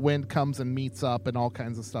where the wind comes and meets up and all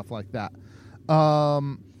kinds of stuff like that.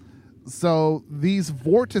 So these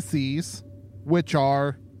vortices, which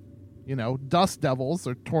are, dust devils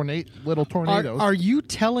or little tornadoes. Are you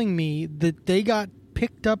telling me that they got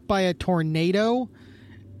picked up by a tornado,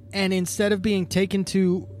 and instead of being taken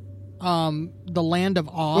to the land of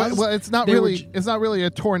Oz? Well, it's not really a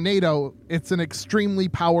tornado. It's an extremely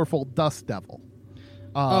powerful dust devil.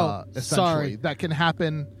 Essentially, sorry. That can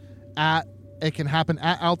happen at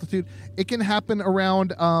altitude. It can happen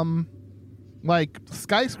around like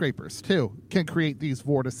skyscrapers too. Can create these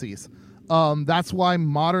vortices. That's why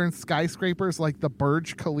modern skyscrapers like the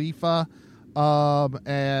Burj Khalifa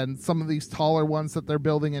and some of these taller ones that they're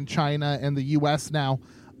building in China and the U.S. now,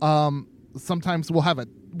 sometimes we'll have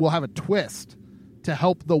a twist to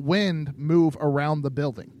help the wind move around the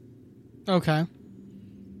building. Okay.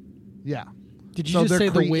 Yeah. Did you just say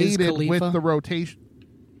the Wiz Khalifa? With the rotation,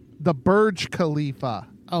 the Burj Khalifa.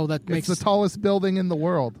 Oh, that makes it's the tallest building in the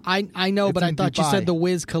world. I know, It's but I in thought you Dubai. said the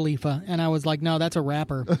Wiz Khalifa, and I was like, no, that's a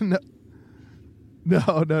rapper.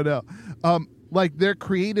 No. Like they're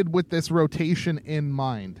created with this rotation in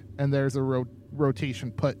mind, and there's a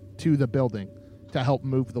rotation put to the building to help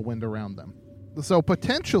move the wind around them. So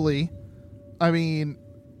potentially, I mean,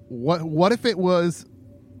 what if it was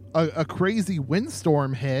a crazy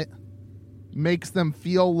windstorm hit, makes them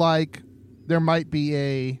feel like there might be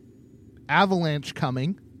a avalanche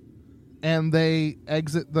coming, and they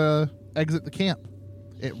exit the camp.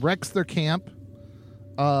 It wrecks their camp,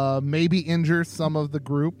 maybe injures some of the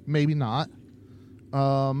group, maybe not.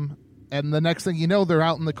 And the next thing you know, they're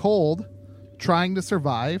out in the cold trying to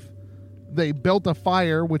survive. They built a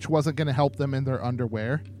fire, which wasn't going to help them in their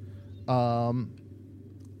underwear. Some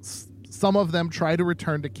of them try to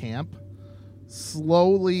return to camp.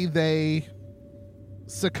 Slowly, they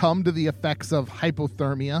succumb to the effects of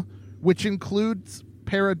hypothermia, which includes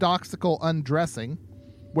paradoxical undressing,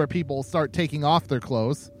 where people start taking off their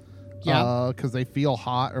clothes because they feel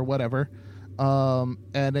hot or whatever.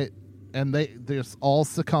 And they just all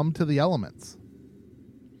succumb to the elements.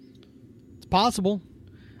 It's possible.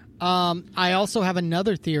 I also have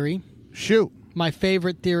another theory. Shoot. My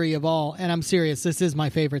favorite theory of all, and I'm serious, this is my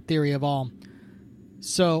favorite theory of all.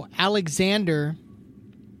 So Alexander,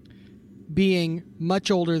 being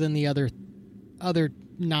much older than the other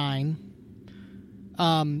 9,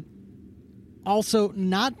 also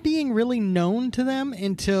not being really known to them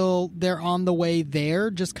until they're on the way there,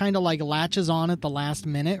 just kind of like latches on at the last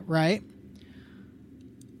minute, right?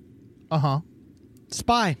 Uh-huh.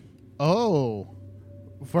 Spy. Oh.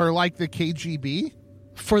 For like the KGB?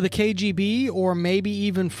 For the KGB, or maybe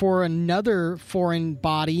even for another foreign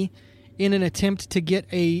body, in an attempt to get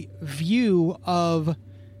a view of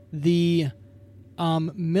the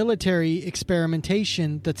military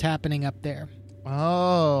experimentation that's happening up there.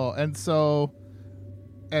 Oh, and so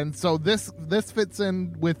this fits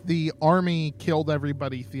in with the army killed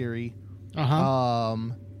everybody theory. Uh-huh.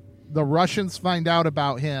 The Russians find out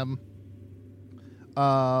about him.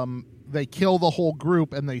 They kill the whole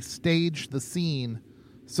group and they stage the scene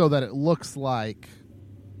so that it looks like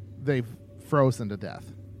they've frozen to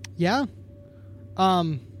death. Yeah.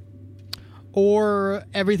 Or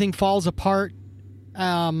everything falls apart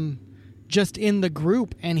just in the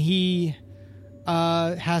group, and he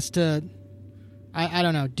has to, I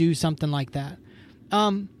don't know, do something like that.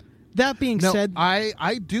 That being said,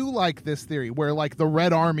 I do like this theory where like the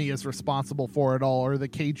Red Army is responsible for it all, or the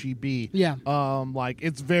KGB. Yeah. Like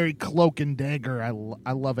it's very cloak and dagger. I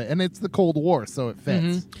love it, and it's the Cold War, so it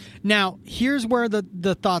fits. Mm-hmm. Now here's where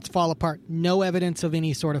the thoughts fall apart. No evidence of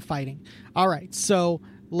any sort of fighting. All right, so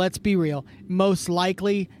let's be real. Most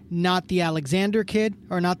likely not the Alexander kid,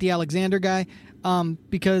 or not the Alexander guy,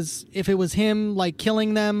 because if it was him like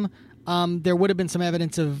killing them, there would have been some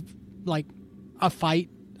evidence of like a fight.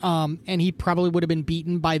 And he probably would have been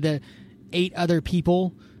beaten by the 8 other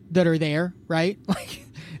people that are there, right? Like,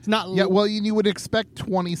 it's not. Yeah, well, you would expect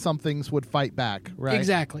 20-somethings would fight back, right?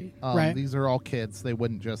 Exactly. Right. These are all kids. They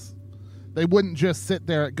wouldn't just sit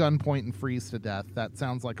there at gunpoint and freeze to death. That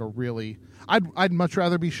sounds like a really. I'd much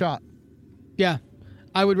rather be shot. Yeah,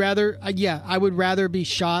 I would rather. I would rather be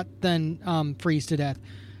shot than freeze to death.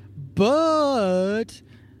 But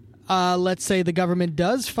let's say the government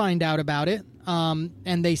does find out about it.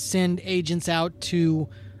 And they send agents out to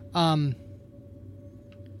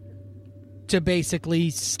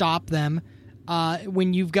basically stop them.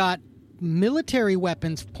 When you've got military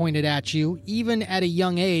weapons pointed at you, even at a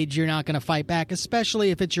young age, you're not going to fight back,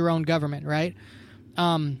 especially if it's your own government, right?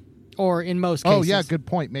 Or in most cases. Oh, yeah, good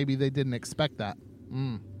point. Maybe they didn't expect that.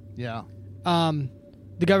 Yeah.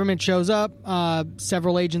 The government shows up.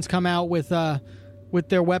 Several agents come out with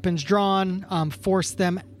their weapons drawn, force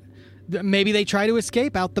them. Maybe they try to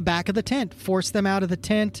escape out the back of the tent, force them out of the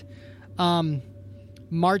tent,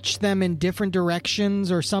 march them in different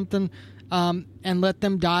directions or something, and let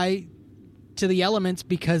them die to the elements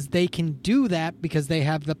because they can do that because they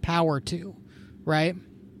have the power to, right?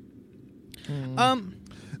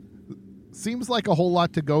 Seems like a whole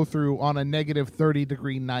lot to go through on a negative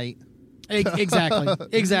 30-degree night. Exactly.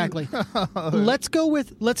 Let's go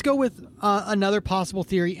with another possible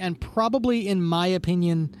theory, and probably, in my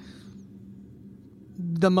opinion,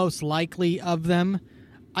 the most likely of them.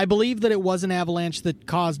 I believe that it was an avalanche that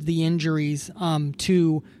caused the injuries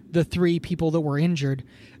to the 3 people that were injured.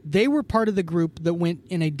 They were part of the group that went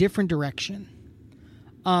in a different direction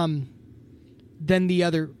than the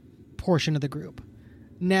other portion of the group.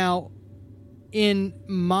 Now, in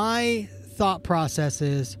my thought process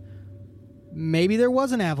is maybe there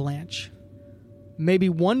was an avalanche. Maybe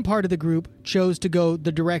one part of the group chose to go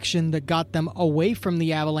the direction that got them away from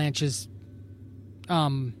the avalanche's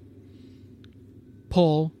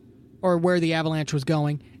pull, or where the avalanche was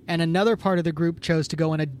going, and another part of the group chose to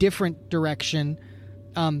go in a different direction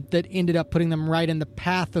that ended up putting them right in the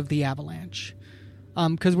path of the avalanche.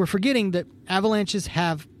 Because we're forgetting that avalanches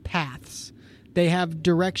have paths. They have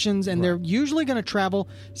directions, and they're usually going to travel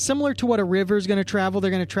similar to what a river is going to travel. They're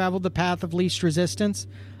going to travel the path of least resistance.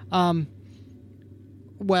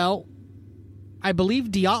 Well, I believe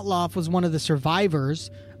Dyatlov was one of the survivors,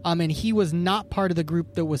 and he was not part of the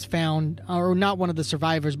group that was found, or not one of the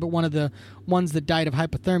survivors, but one of the ones that died of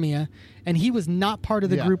hypothermia, and he was not part of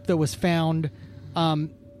the group that was found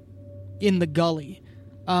in the gully.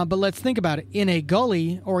 But let's think about it. In a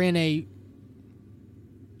gully, or in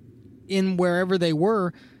wherever they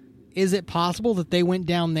were, is it possible that they went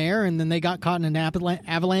down there and then they got caught in an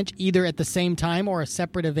avalanche either at the same time or a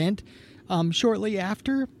separate event shortly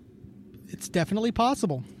after? It's definitely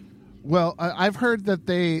possible. Well, I've heard that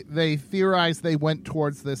they theorize they went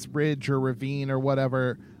towards this ridge or ravine or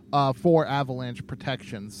whatever for avalanche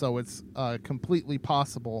protection, so it's completely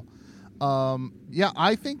possible. Yeah,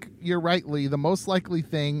 I think you're right, Lee. The most likely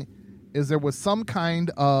thing is there was some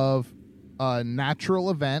kind of natural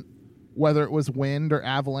event, whether it was wind or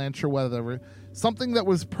avalanche or whatever, something that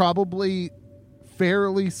was probably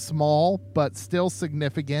fairly small but still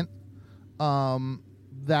significant,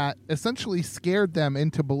 that essentially scared them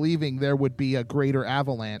into believing there would be a greater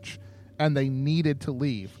avalanche, and they needed to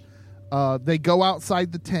leave. They go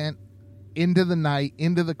outside the tent into the night,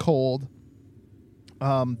 into the cold.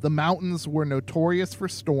 The mountains were notorious for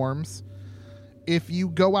storms. If you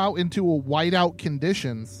go out into a whiteout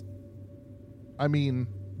conditions, I mean,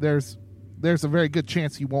 there's a very good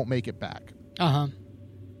chance you won't make it back. Uh-huh.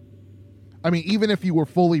 I mean, even if you were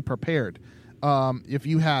fully prepared, if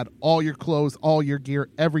you had all your clothes, all your gear,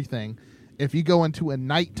 everything, if you go into a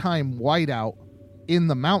nighttime whiteout in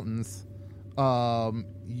the mountains,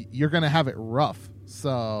 you're going to have it rough.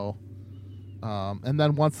 So, and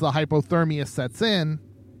then once the hypothermia sets in,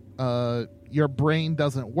 your brain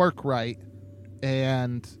doesn't work right,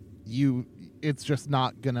 and it's just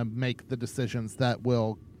not going to make the decisions that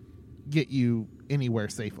will get you anywhere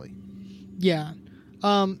safely. Yeah.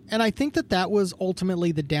 And I think that was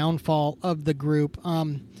ultimately the downfall of the group.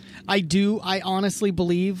 I honestly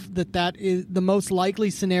believe that is the most likely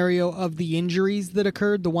scenario of the injuries that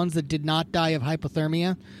occurred, the ones that did not die of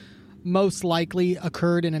hypothermia, most likely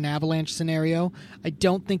occurred in an avalanche scenario. I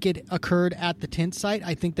don't think it occurred at the tent site.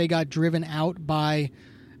 I think they got driven out by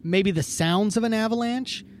maybe the sounds of an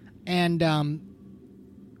avalanche, and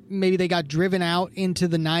maybe they got driven out into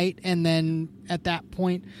the night, and then at that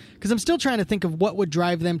point, because I'm still trying to think of what would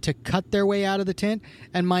drive them to cut their way out of the tent,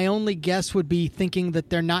 and my only guess would be thinking that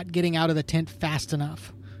they're not getting out of the tent fast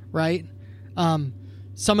enough, right?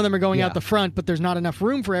 Some of them are going out the front, but there's not enough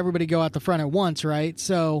room for everybody to go out the front at once, right?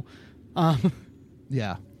 So,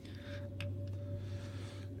 yeah.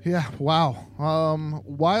 Yeah, wow.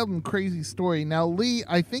 Wild and crazy story. Now, Lee,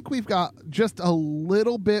 I think we've got just a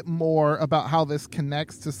little bit more about how this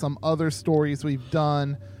connects to some other stories we've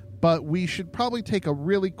done, but we should probably take a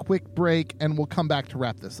really quick break, and we'll come back to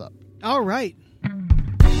wrap this up. All right.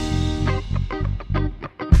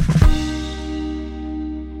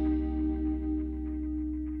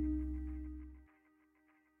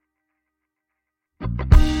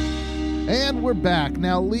 And we're back.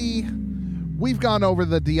 Now, Lee, we've gone over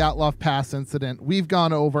the Dyatlov Pass incident. We've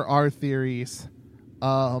gone over our theories.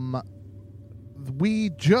 We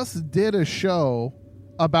just did a show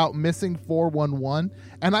about Missing 411,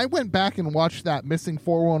 and I went back and watched that Missing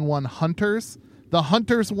 411 Hunters. The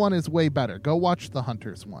Hunters one is way better. Go watch the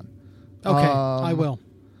Hunters one. Okay, I will.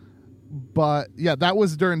 But, yeah, that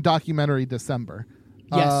was during documentary December.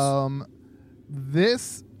 Yes.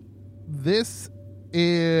 This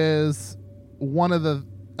is one of the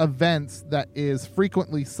events that is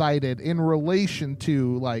frequently cited in relation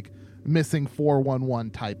to like Missing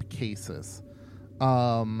 411 type cases,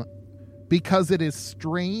 because it is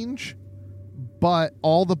strange, but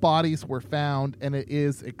all the bodies were found and it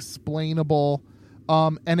is explainable,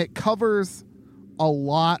 and it covers a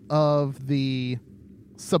lot of the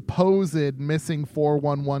supposed Missing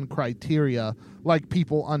 411 criteria, like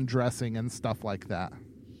people undressing and stuff like that.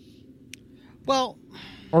 Well,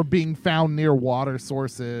 or being found near water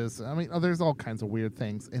sources. I mean, there's all kinds of weird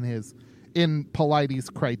things in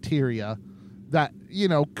Paulides' criteria that,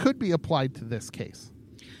 could be applied to this case.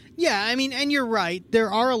 Yeah, I mean, and you're right. There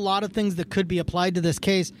are a lot of things that could be applied to this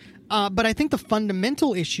case. But I think the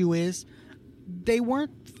fundamental issue is they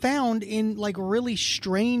weren't found in like really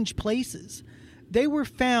strange places. They were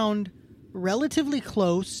found relatively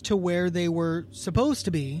close to where they were supposed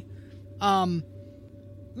to be.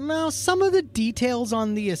 Now, some of the details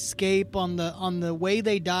on the escape, on the way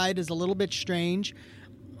they died, is a little bit strange,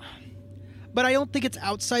 but I don't think it's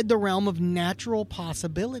outside the realm of natural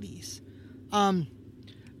possibilities.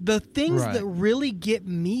 The things that really get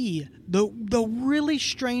me, the really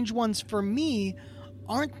strange ones for me,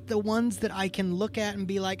 aren't the ones that I can look at and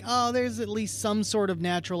be like, oh, there's at least some sort of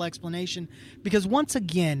natural explanation. Because once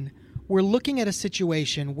again, we're looking at a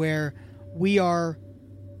situation where we are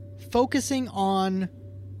focusing on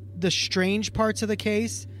the strange parts of the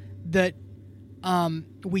case that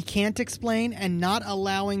we can't explain, and not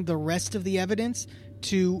allowing the rest of the evidence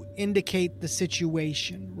to indicate the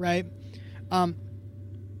situation, right?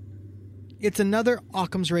 It's another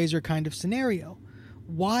Occam's razor kind of scenario.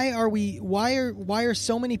 Why are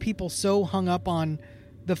so many people so hung up on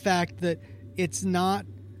the fact that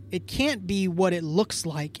it can't be what it looks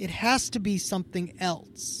like. It has to be something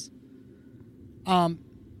else. Yeah,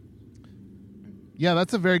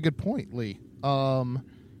 that's a very good point, Lee.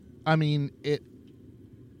 I mean,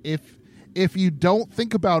 if you don't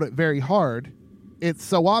think about it very hard, it's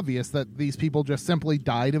so obvious that these people just simply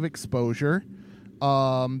died of exposure.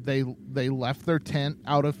 They left their tent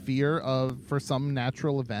out of fear for some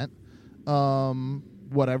natural event,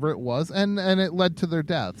 whatever it was, and it led to their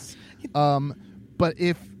deaths. But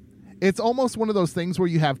if it's almost one of those things where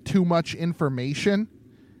you have too much information,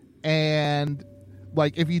 and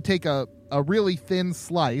like if you take a really thin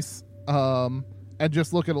slice and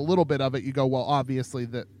just look at a little bit of it, you go, well, obviously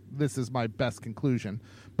that this is my best conclusion.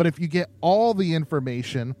 But if you get all the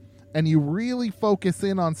information and you really focus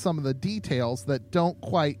in on some of the details that don't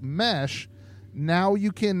quite mesh, now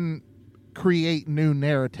you can create new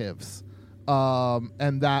narratives.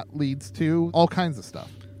 And that leads to all kinds of stuff.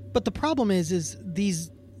 But the problem is these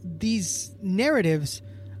narratives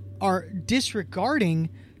are disregarding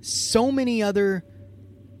so many other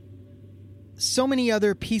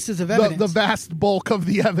pieces of evidence. The vast bulk of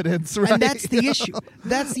the evidence, right? And that's the issue.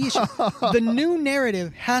 That's the issue. The new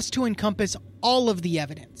narrative has to encompass all of the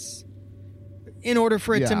evidence in order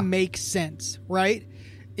for it to make sense, right?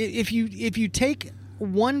 If you take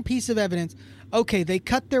one piece of evidence, okay, they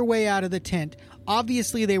cut their way out of the tent.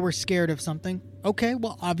 Obviously, they were scared of something. Okay,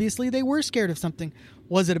 well, obviously they were scared of something.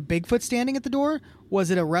 Was it a Bigfoot standing at the door?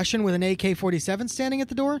 Was it a Russian with an AK-47 standing at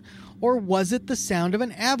the door? Or was it the sound of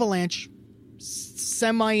an avalanche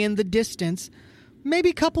semi in the distance,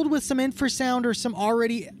 maybe coupled with some infrasound or some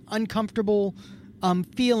already uncomfortable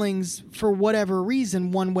feelings for whatever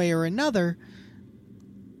reason, one way or another?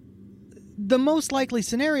 The most likely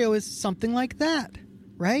scenario is something like that,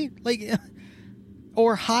 right? Like,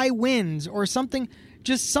 or high winds or something,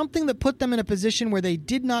 just something that put them in a position where they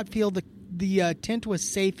did not feel the tent was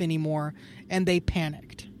safe anymore, and they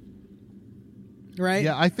panicked. Right?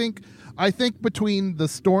 Yeah, I think between the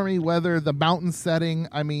stormy weather, the mountain setting,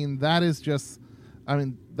 I mean, that's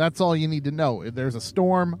all you need to know. If there's a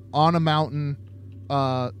storm on a mountain,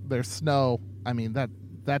 there's snow. I mean,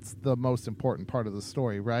 that's the most important part of the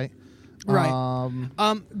story, right? Right.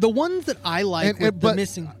 The ones that I like the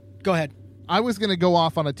missing... Go ahead. I was going to go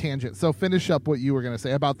off on a tangent, so finish up what you were going to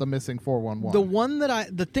say about the missing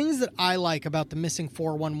 411. The things that I like about the missing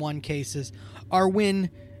 411 cases are when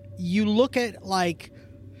you look at like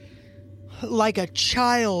a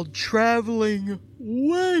child traveling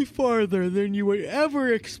way farther than you would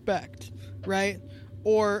ever expect, right?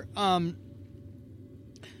 Or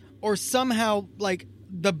somehow like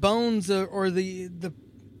the bones or the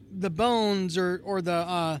bones or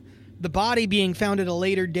the body being found at a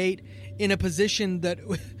later date in a position that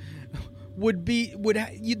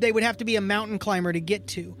they would have to be a mountain climber to get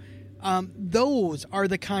to. Those are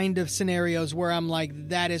the kind of scenarios where I'm like,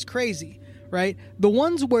 that is crazy, right? The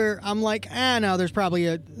ones where I'm like, no, there's probably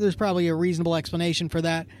a reasonable explanation for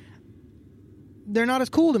that. They're not as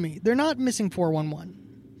cool to me. They're not missing 411.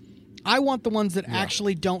 I want the ones that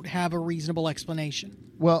actually don't have a reasonable explanation.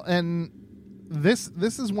 Well, and this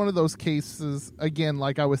is one of those cases, again,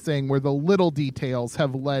 like I was saying, where the little details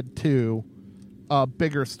have led to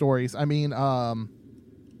bigger stories. I mean,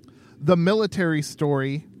 the military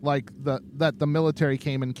story, like that the military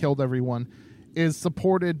came and killed everyone, is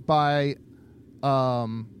supported by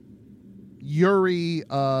Yuri,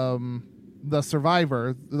 the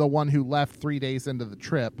survivor, the one who left 3 days into the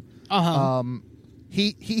trip.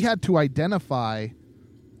 He had to identify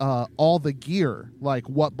all the gear, like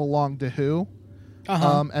what belonged to who.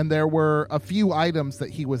 And there were a few items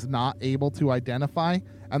that he was not able to identify,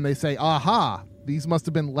 and they say, aha, these must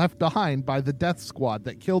have been left behind by the death squad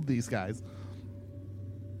that killed these guys.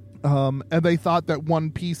 And they thought that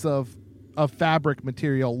one piece of fabric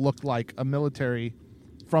material looked like a military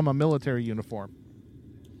uniform.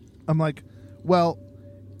 I'm like, well,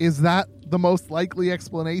 is that the most likely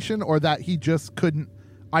explanation, or that he just couldn't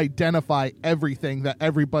identify everything that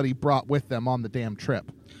everybody brought with them on the damn trip?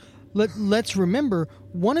 Let's remember,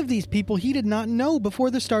 one of these people he did not know before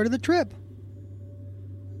the start of the trip.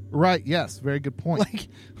 Right, yes, very good point. Like,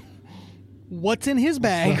 what's in his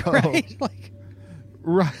bag, right? Like,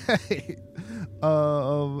 right.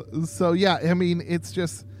 So, yeah, I mean, it's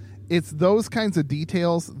just, it's those kinds of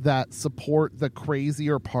details that support the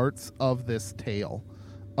crazier parts of this tale.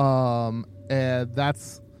 And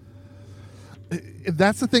that's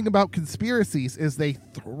the thing about conspiracies, is they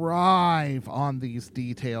thrive on these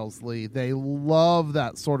details, Lee. They love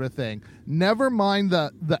that sort of thing. Never mind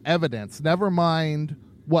the evidence. Never mind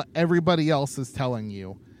what everybody else is telling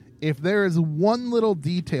you. If there is one little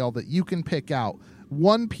detail that you can pick out,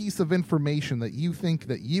 one piece of information that you think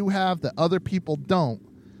that you have that other people don't,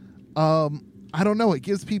 I don't know, it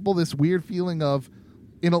gives people this weird feeling of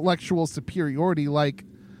intellectual superiority. Like,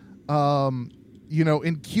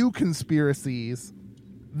 in Q conspiracies,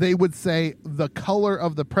 they would say the color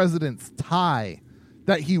of the president's tie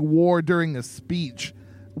that he wore during a speech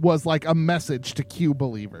was like a message to Q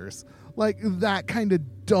believers. Like that kind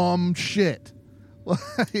of dumb shit.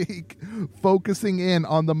 Like focusing in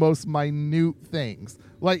on the most minute things.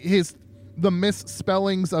 Like the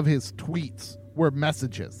misspellings of his tweets were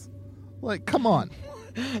messages. Like, come on.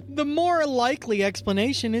 The more likely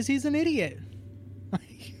explanation is he's an idiot.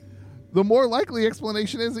 The more likely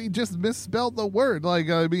explanation is he just misspelled the word.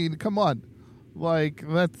 Like, I mean, come on. Like,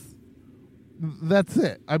 that's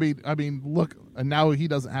it. I mean, look, and now he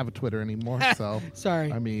doesn't have a Twitter anymore, so.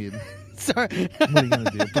 Sorry. I mean. Sorry. What are you going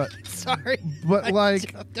to do? But, sorry. But,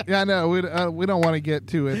 like, yeah, no, we don't want to get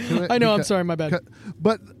too into it. I know, I'm sorry, my bad.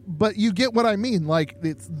 But you get what I mean. Like,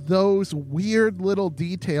 it's those weird little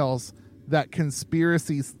details that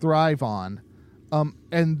conspiracies thrive on.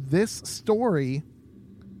 And this story,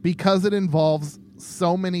 because it involves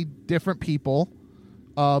so many different people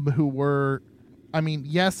who were, I mean,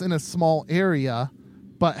 yes, in a small area,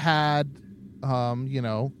 but had,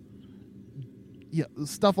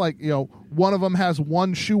 stuff like, one of them has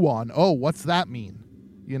one shoe on. Oh, what's that mean?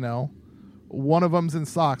 One of them's in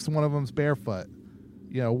socks, one of them's barefoot.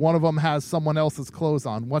 One of them has someone else's clothes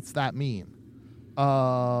on. What's that mean?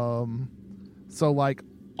 So, like,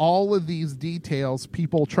 all of these details,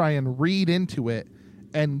 people try and read into it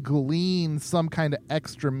and glean some kind of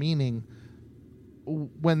extra meaning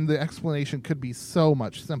when the explanation could be so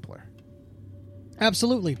much simpler.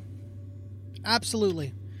 Absolutely.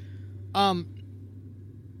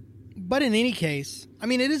 But in any case, I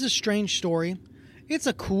mean, it is a strange story. It's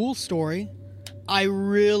a cool story. I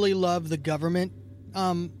really love the government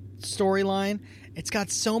storyline. It's got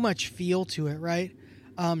so much feel to it, right?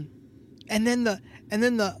 And then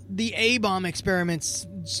the A-bomb experiments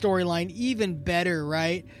storyline, even better,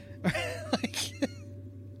 right?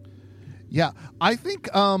 Yeah, I think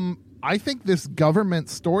this government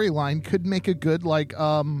storyline could make a good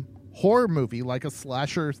horror movie, like a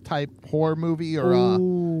slasher type horror movie, or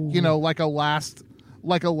like a last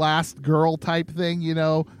girl type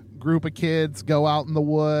thing. Group of kids go out in the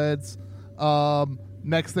woods.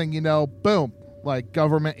 Next thing you know, boom, like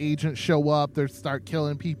government agents show up. They start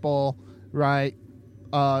killing people, right?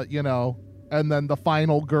 And then the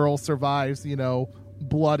final girl survives,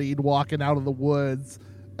 bloodied, walking out of the woods,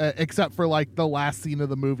 except for like the last scene of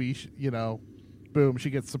the movie, boom, she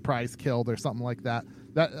gets surprise killed or something like that.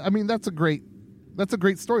 That's a great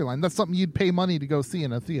storyline. That's something you'd pay money to go see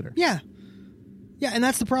in a theater. Yeah, and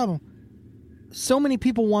that's the problem. So many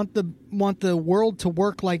people want the world to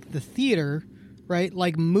work like the theater, right?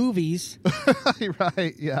 Like movies.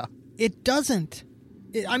 Right, yeah. It doesn't.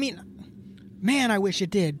 Man, I wish it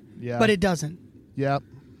did. Yeah. But it doesn't. Yep.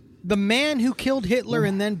 The man who killed Hitler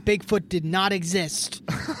and then Bigfoot did not exist.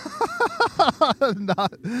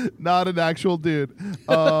 not an actual dude.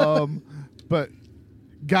 But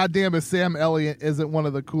goddamn, if Sam Elliott isn't one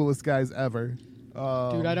of the coolest guys ever. Dude,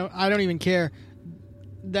 I don't even care.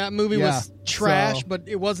 That movie was trash, but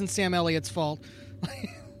it wasn't Sam Elliott's fault.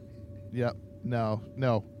 Yep.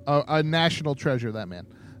 No. A national treasure, that man.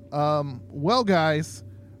 Well, guys,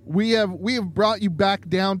 we have brought you back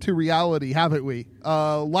down to reality, haven't we?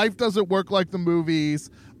 Life doesn't work like the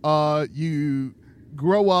movies. You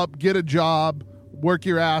grow up, get a job, work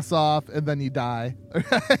your ass off, and then you die.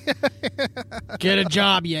 Get a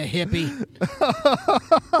job, you hippie.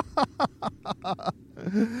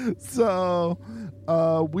 So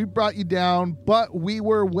we brought you down, but we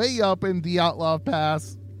were way up in Dyatlov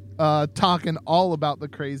Pass, talking all about the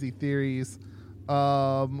crazy theories.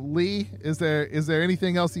 Lee, is there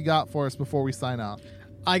anything else you got for us before we sign off?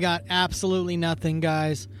 I got absolutely nothing,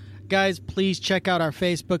 guys. Guys, please check out our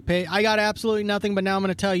Facebook page. I got absolutely nothing, but now I'm going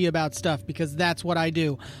to tell you about stuff because that's what I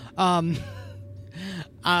do.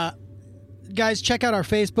 Guys, check out our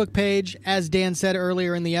Facebook page. As Dan said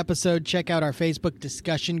earlier in the episode, check out our Facebook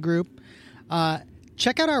discussion group.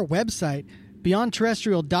 Check out our website,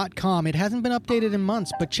 beyondterrestrial.com. It hasn't been updated in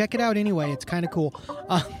months, but check it out anyway. It's kind of cool.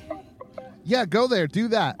 Yeah, go there. Do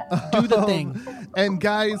that. Do the thing. And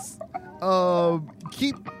guys,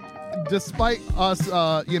 keep, despite us,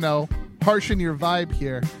 harshing your vibe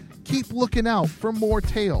here, keep looking out for more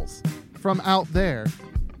tales from out there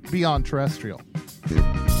beyond terrestrial.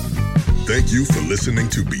 Thank you for listening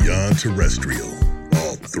to Beyond Terrestrial,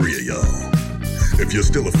 all three of y'all. If you're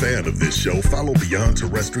still a fan of this show, follow Beyond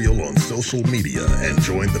Terrestrial on social media and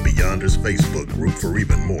join the Beyonders Facebook group for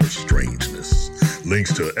even more strangeness.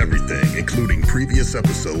 Links to everything, including previous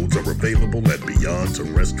episodes, are available at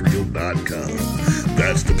beyondterrestrial.com.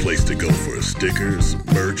 That's the place to go for stickers,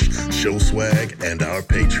 merch, show swag, and our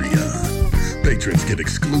Patreon. Patrons get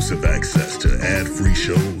exclusive access to ad-free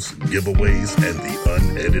shows, giveaways, and the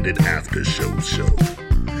unedited after-show show.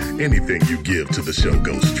 Anything you give to the show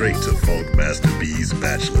goes straight to Funk Master B's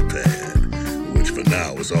bachelor pad, which for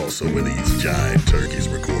now is also where these giant turkeys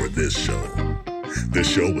record this show. This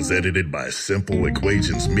show was edited by Simple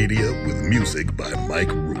Equations Media with music by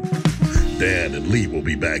Mike Root. Dan and Lee will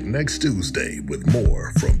be back next Tuesday with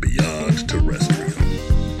more from Beyond Terrestrial.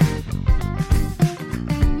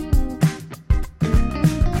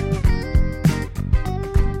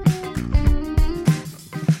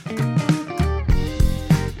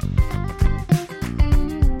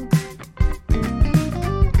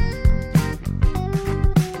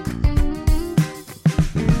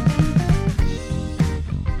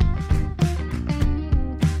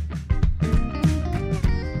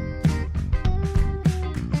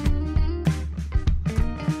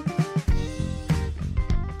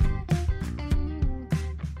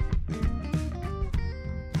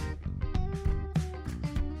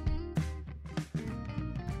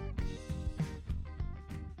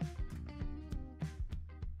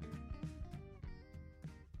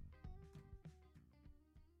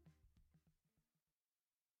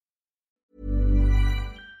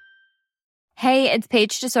 Hey, it's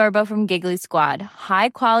Paige DeSorbo from Giggly Squad. High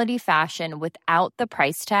quality fashion without the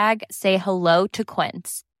price tag. Say hello to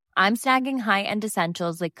Quince. I'm snagging high-end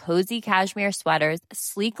essentials like cozy cashmere sweaters,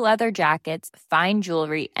 sleek leather jackets, fine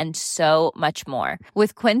jewelry, and so much more.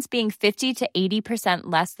 With Quince being 50 to 80%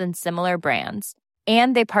 less than similar brands.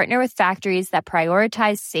 And they partner with factories that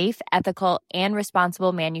prioritize safe, ethical, and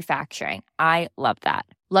responsible manufacturing. I love that.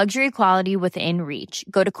 Luxury quality within reach.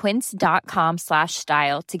 Go to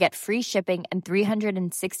quince.com/style to get free shipping and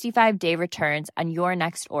 365-day returns on your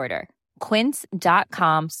next order.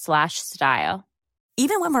 Quince.com/style.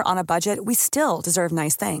 Even when we're on a budget, we still deserve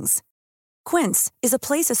nice things. Quince is a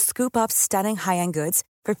place to scoop up stunning high-end goods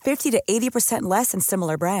for 50 to 80% less than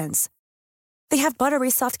similar brands. They have buttery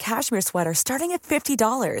soft cashmere sweaters starting at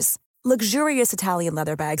 $50, luxurious Italian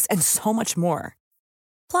leather bags, and so much more.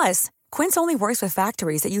 Plus, Quince only works with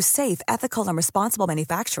factories that use safe, ethical, and responsible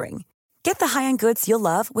manufacturing. Get the high-end goods you'll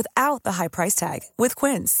love without the high price tag with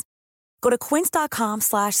Quince. Go to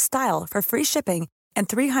quince.com/style for free shipping and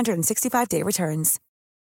 365-day returns.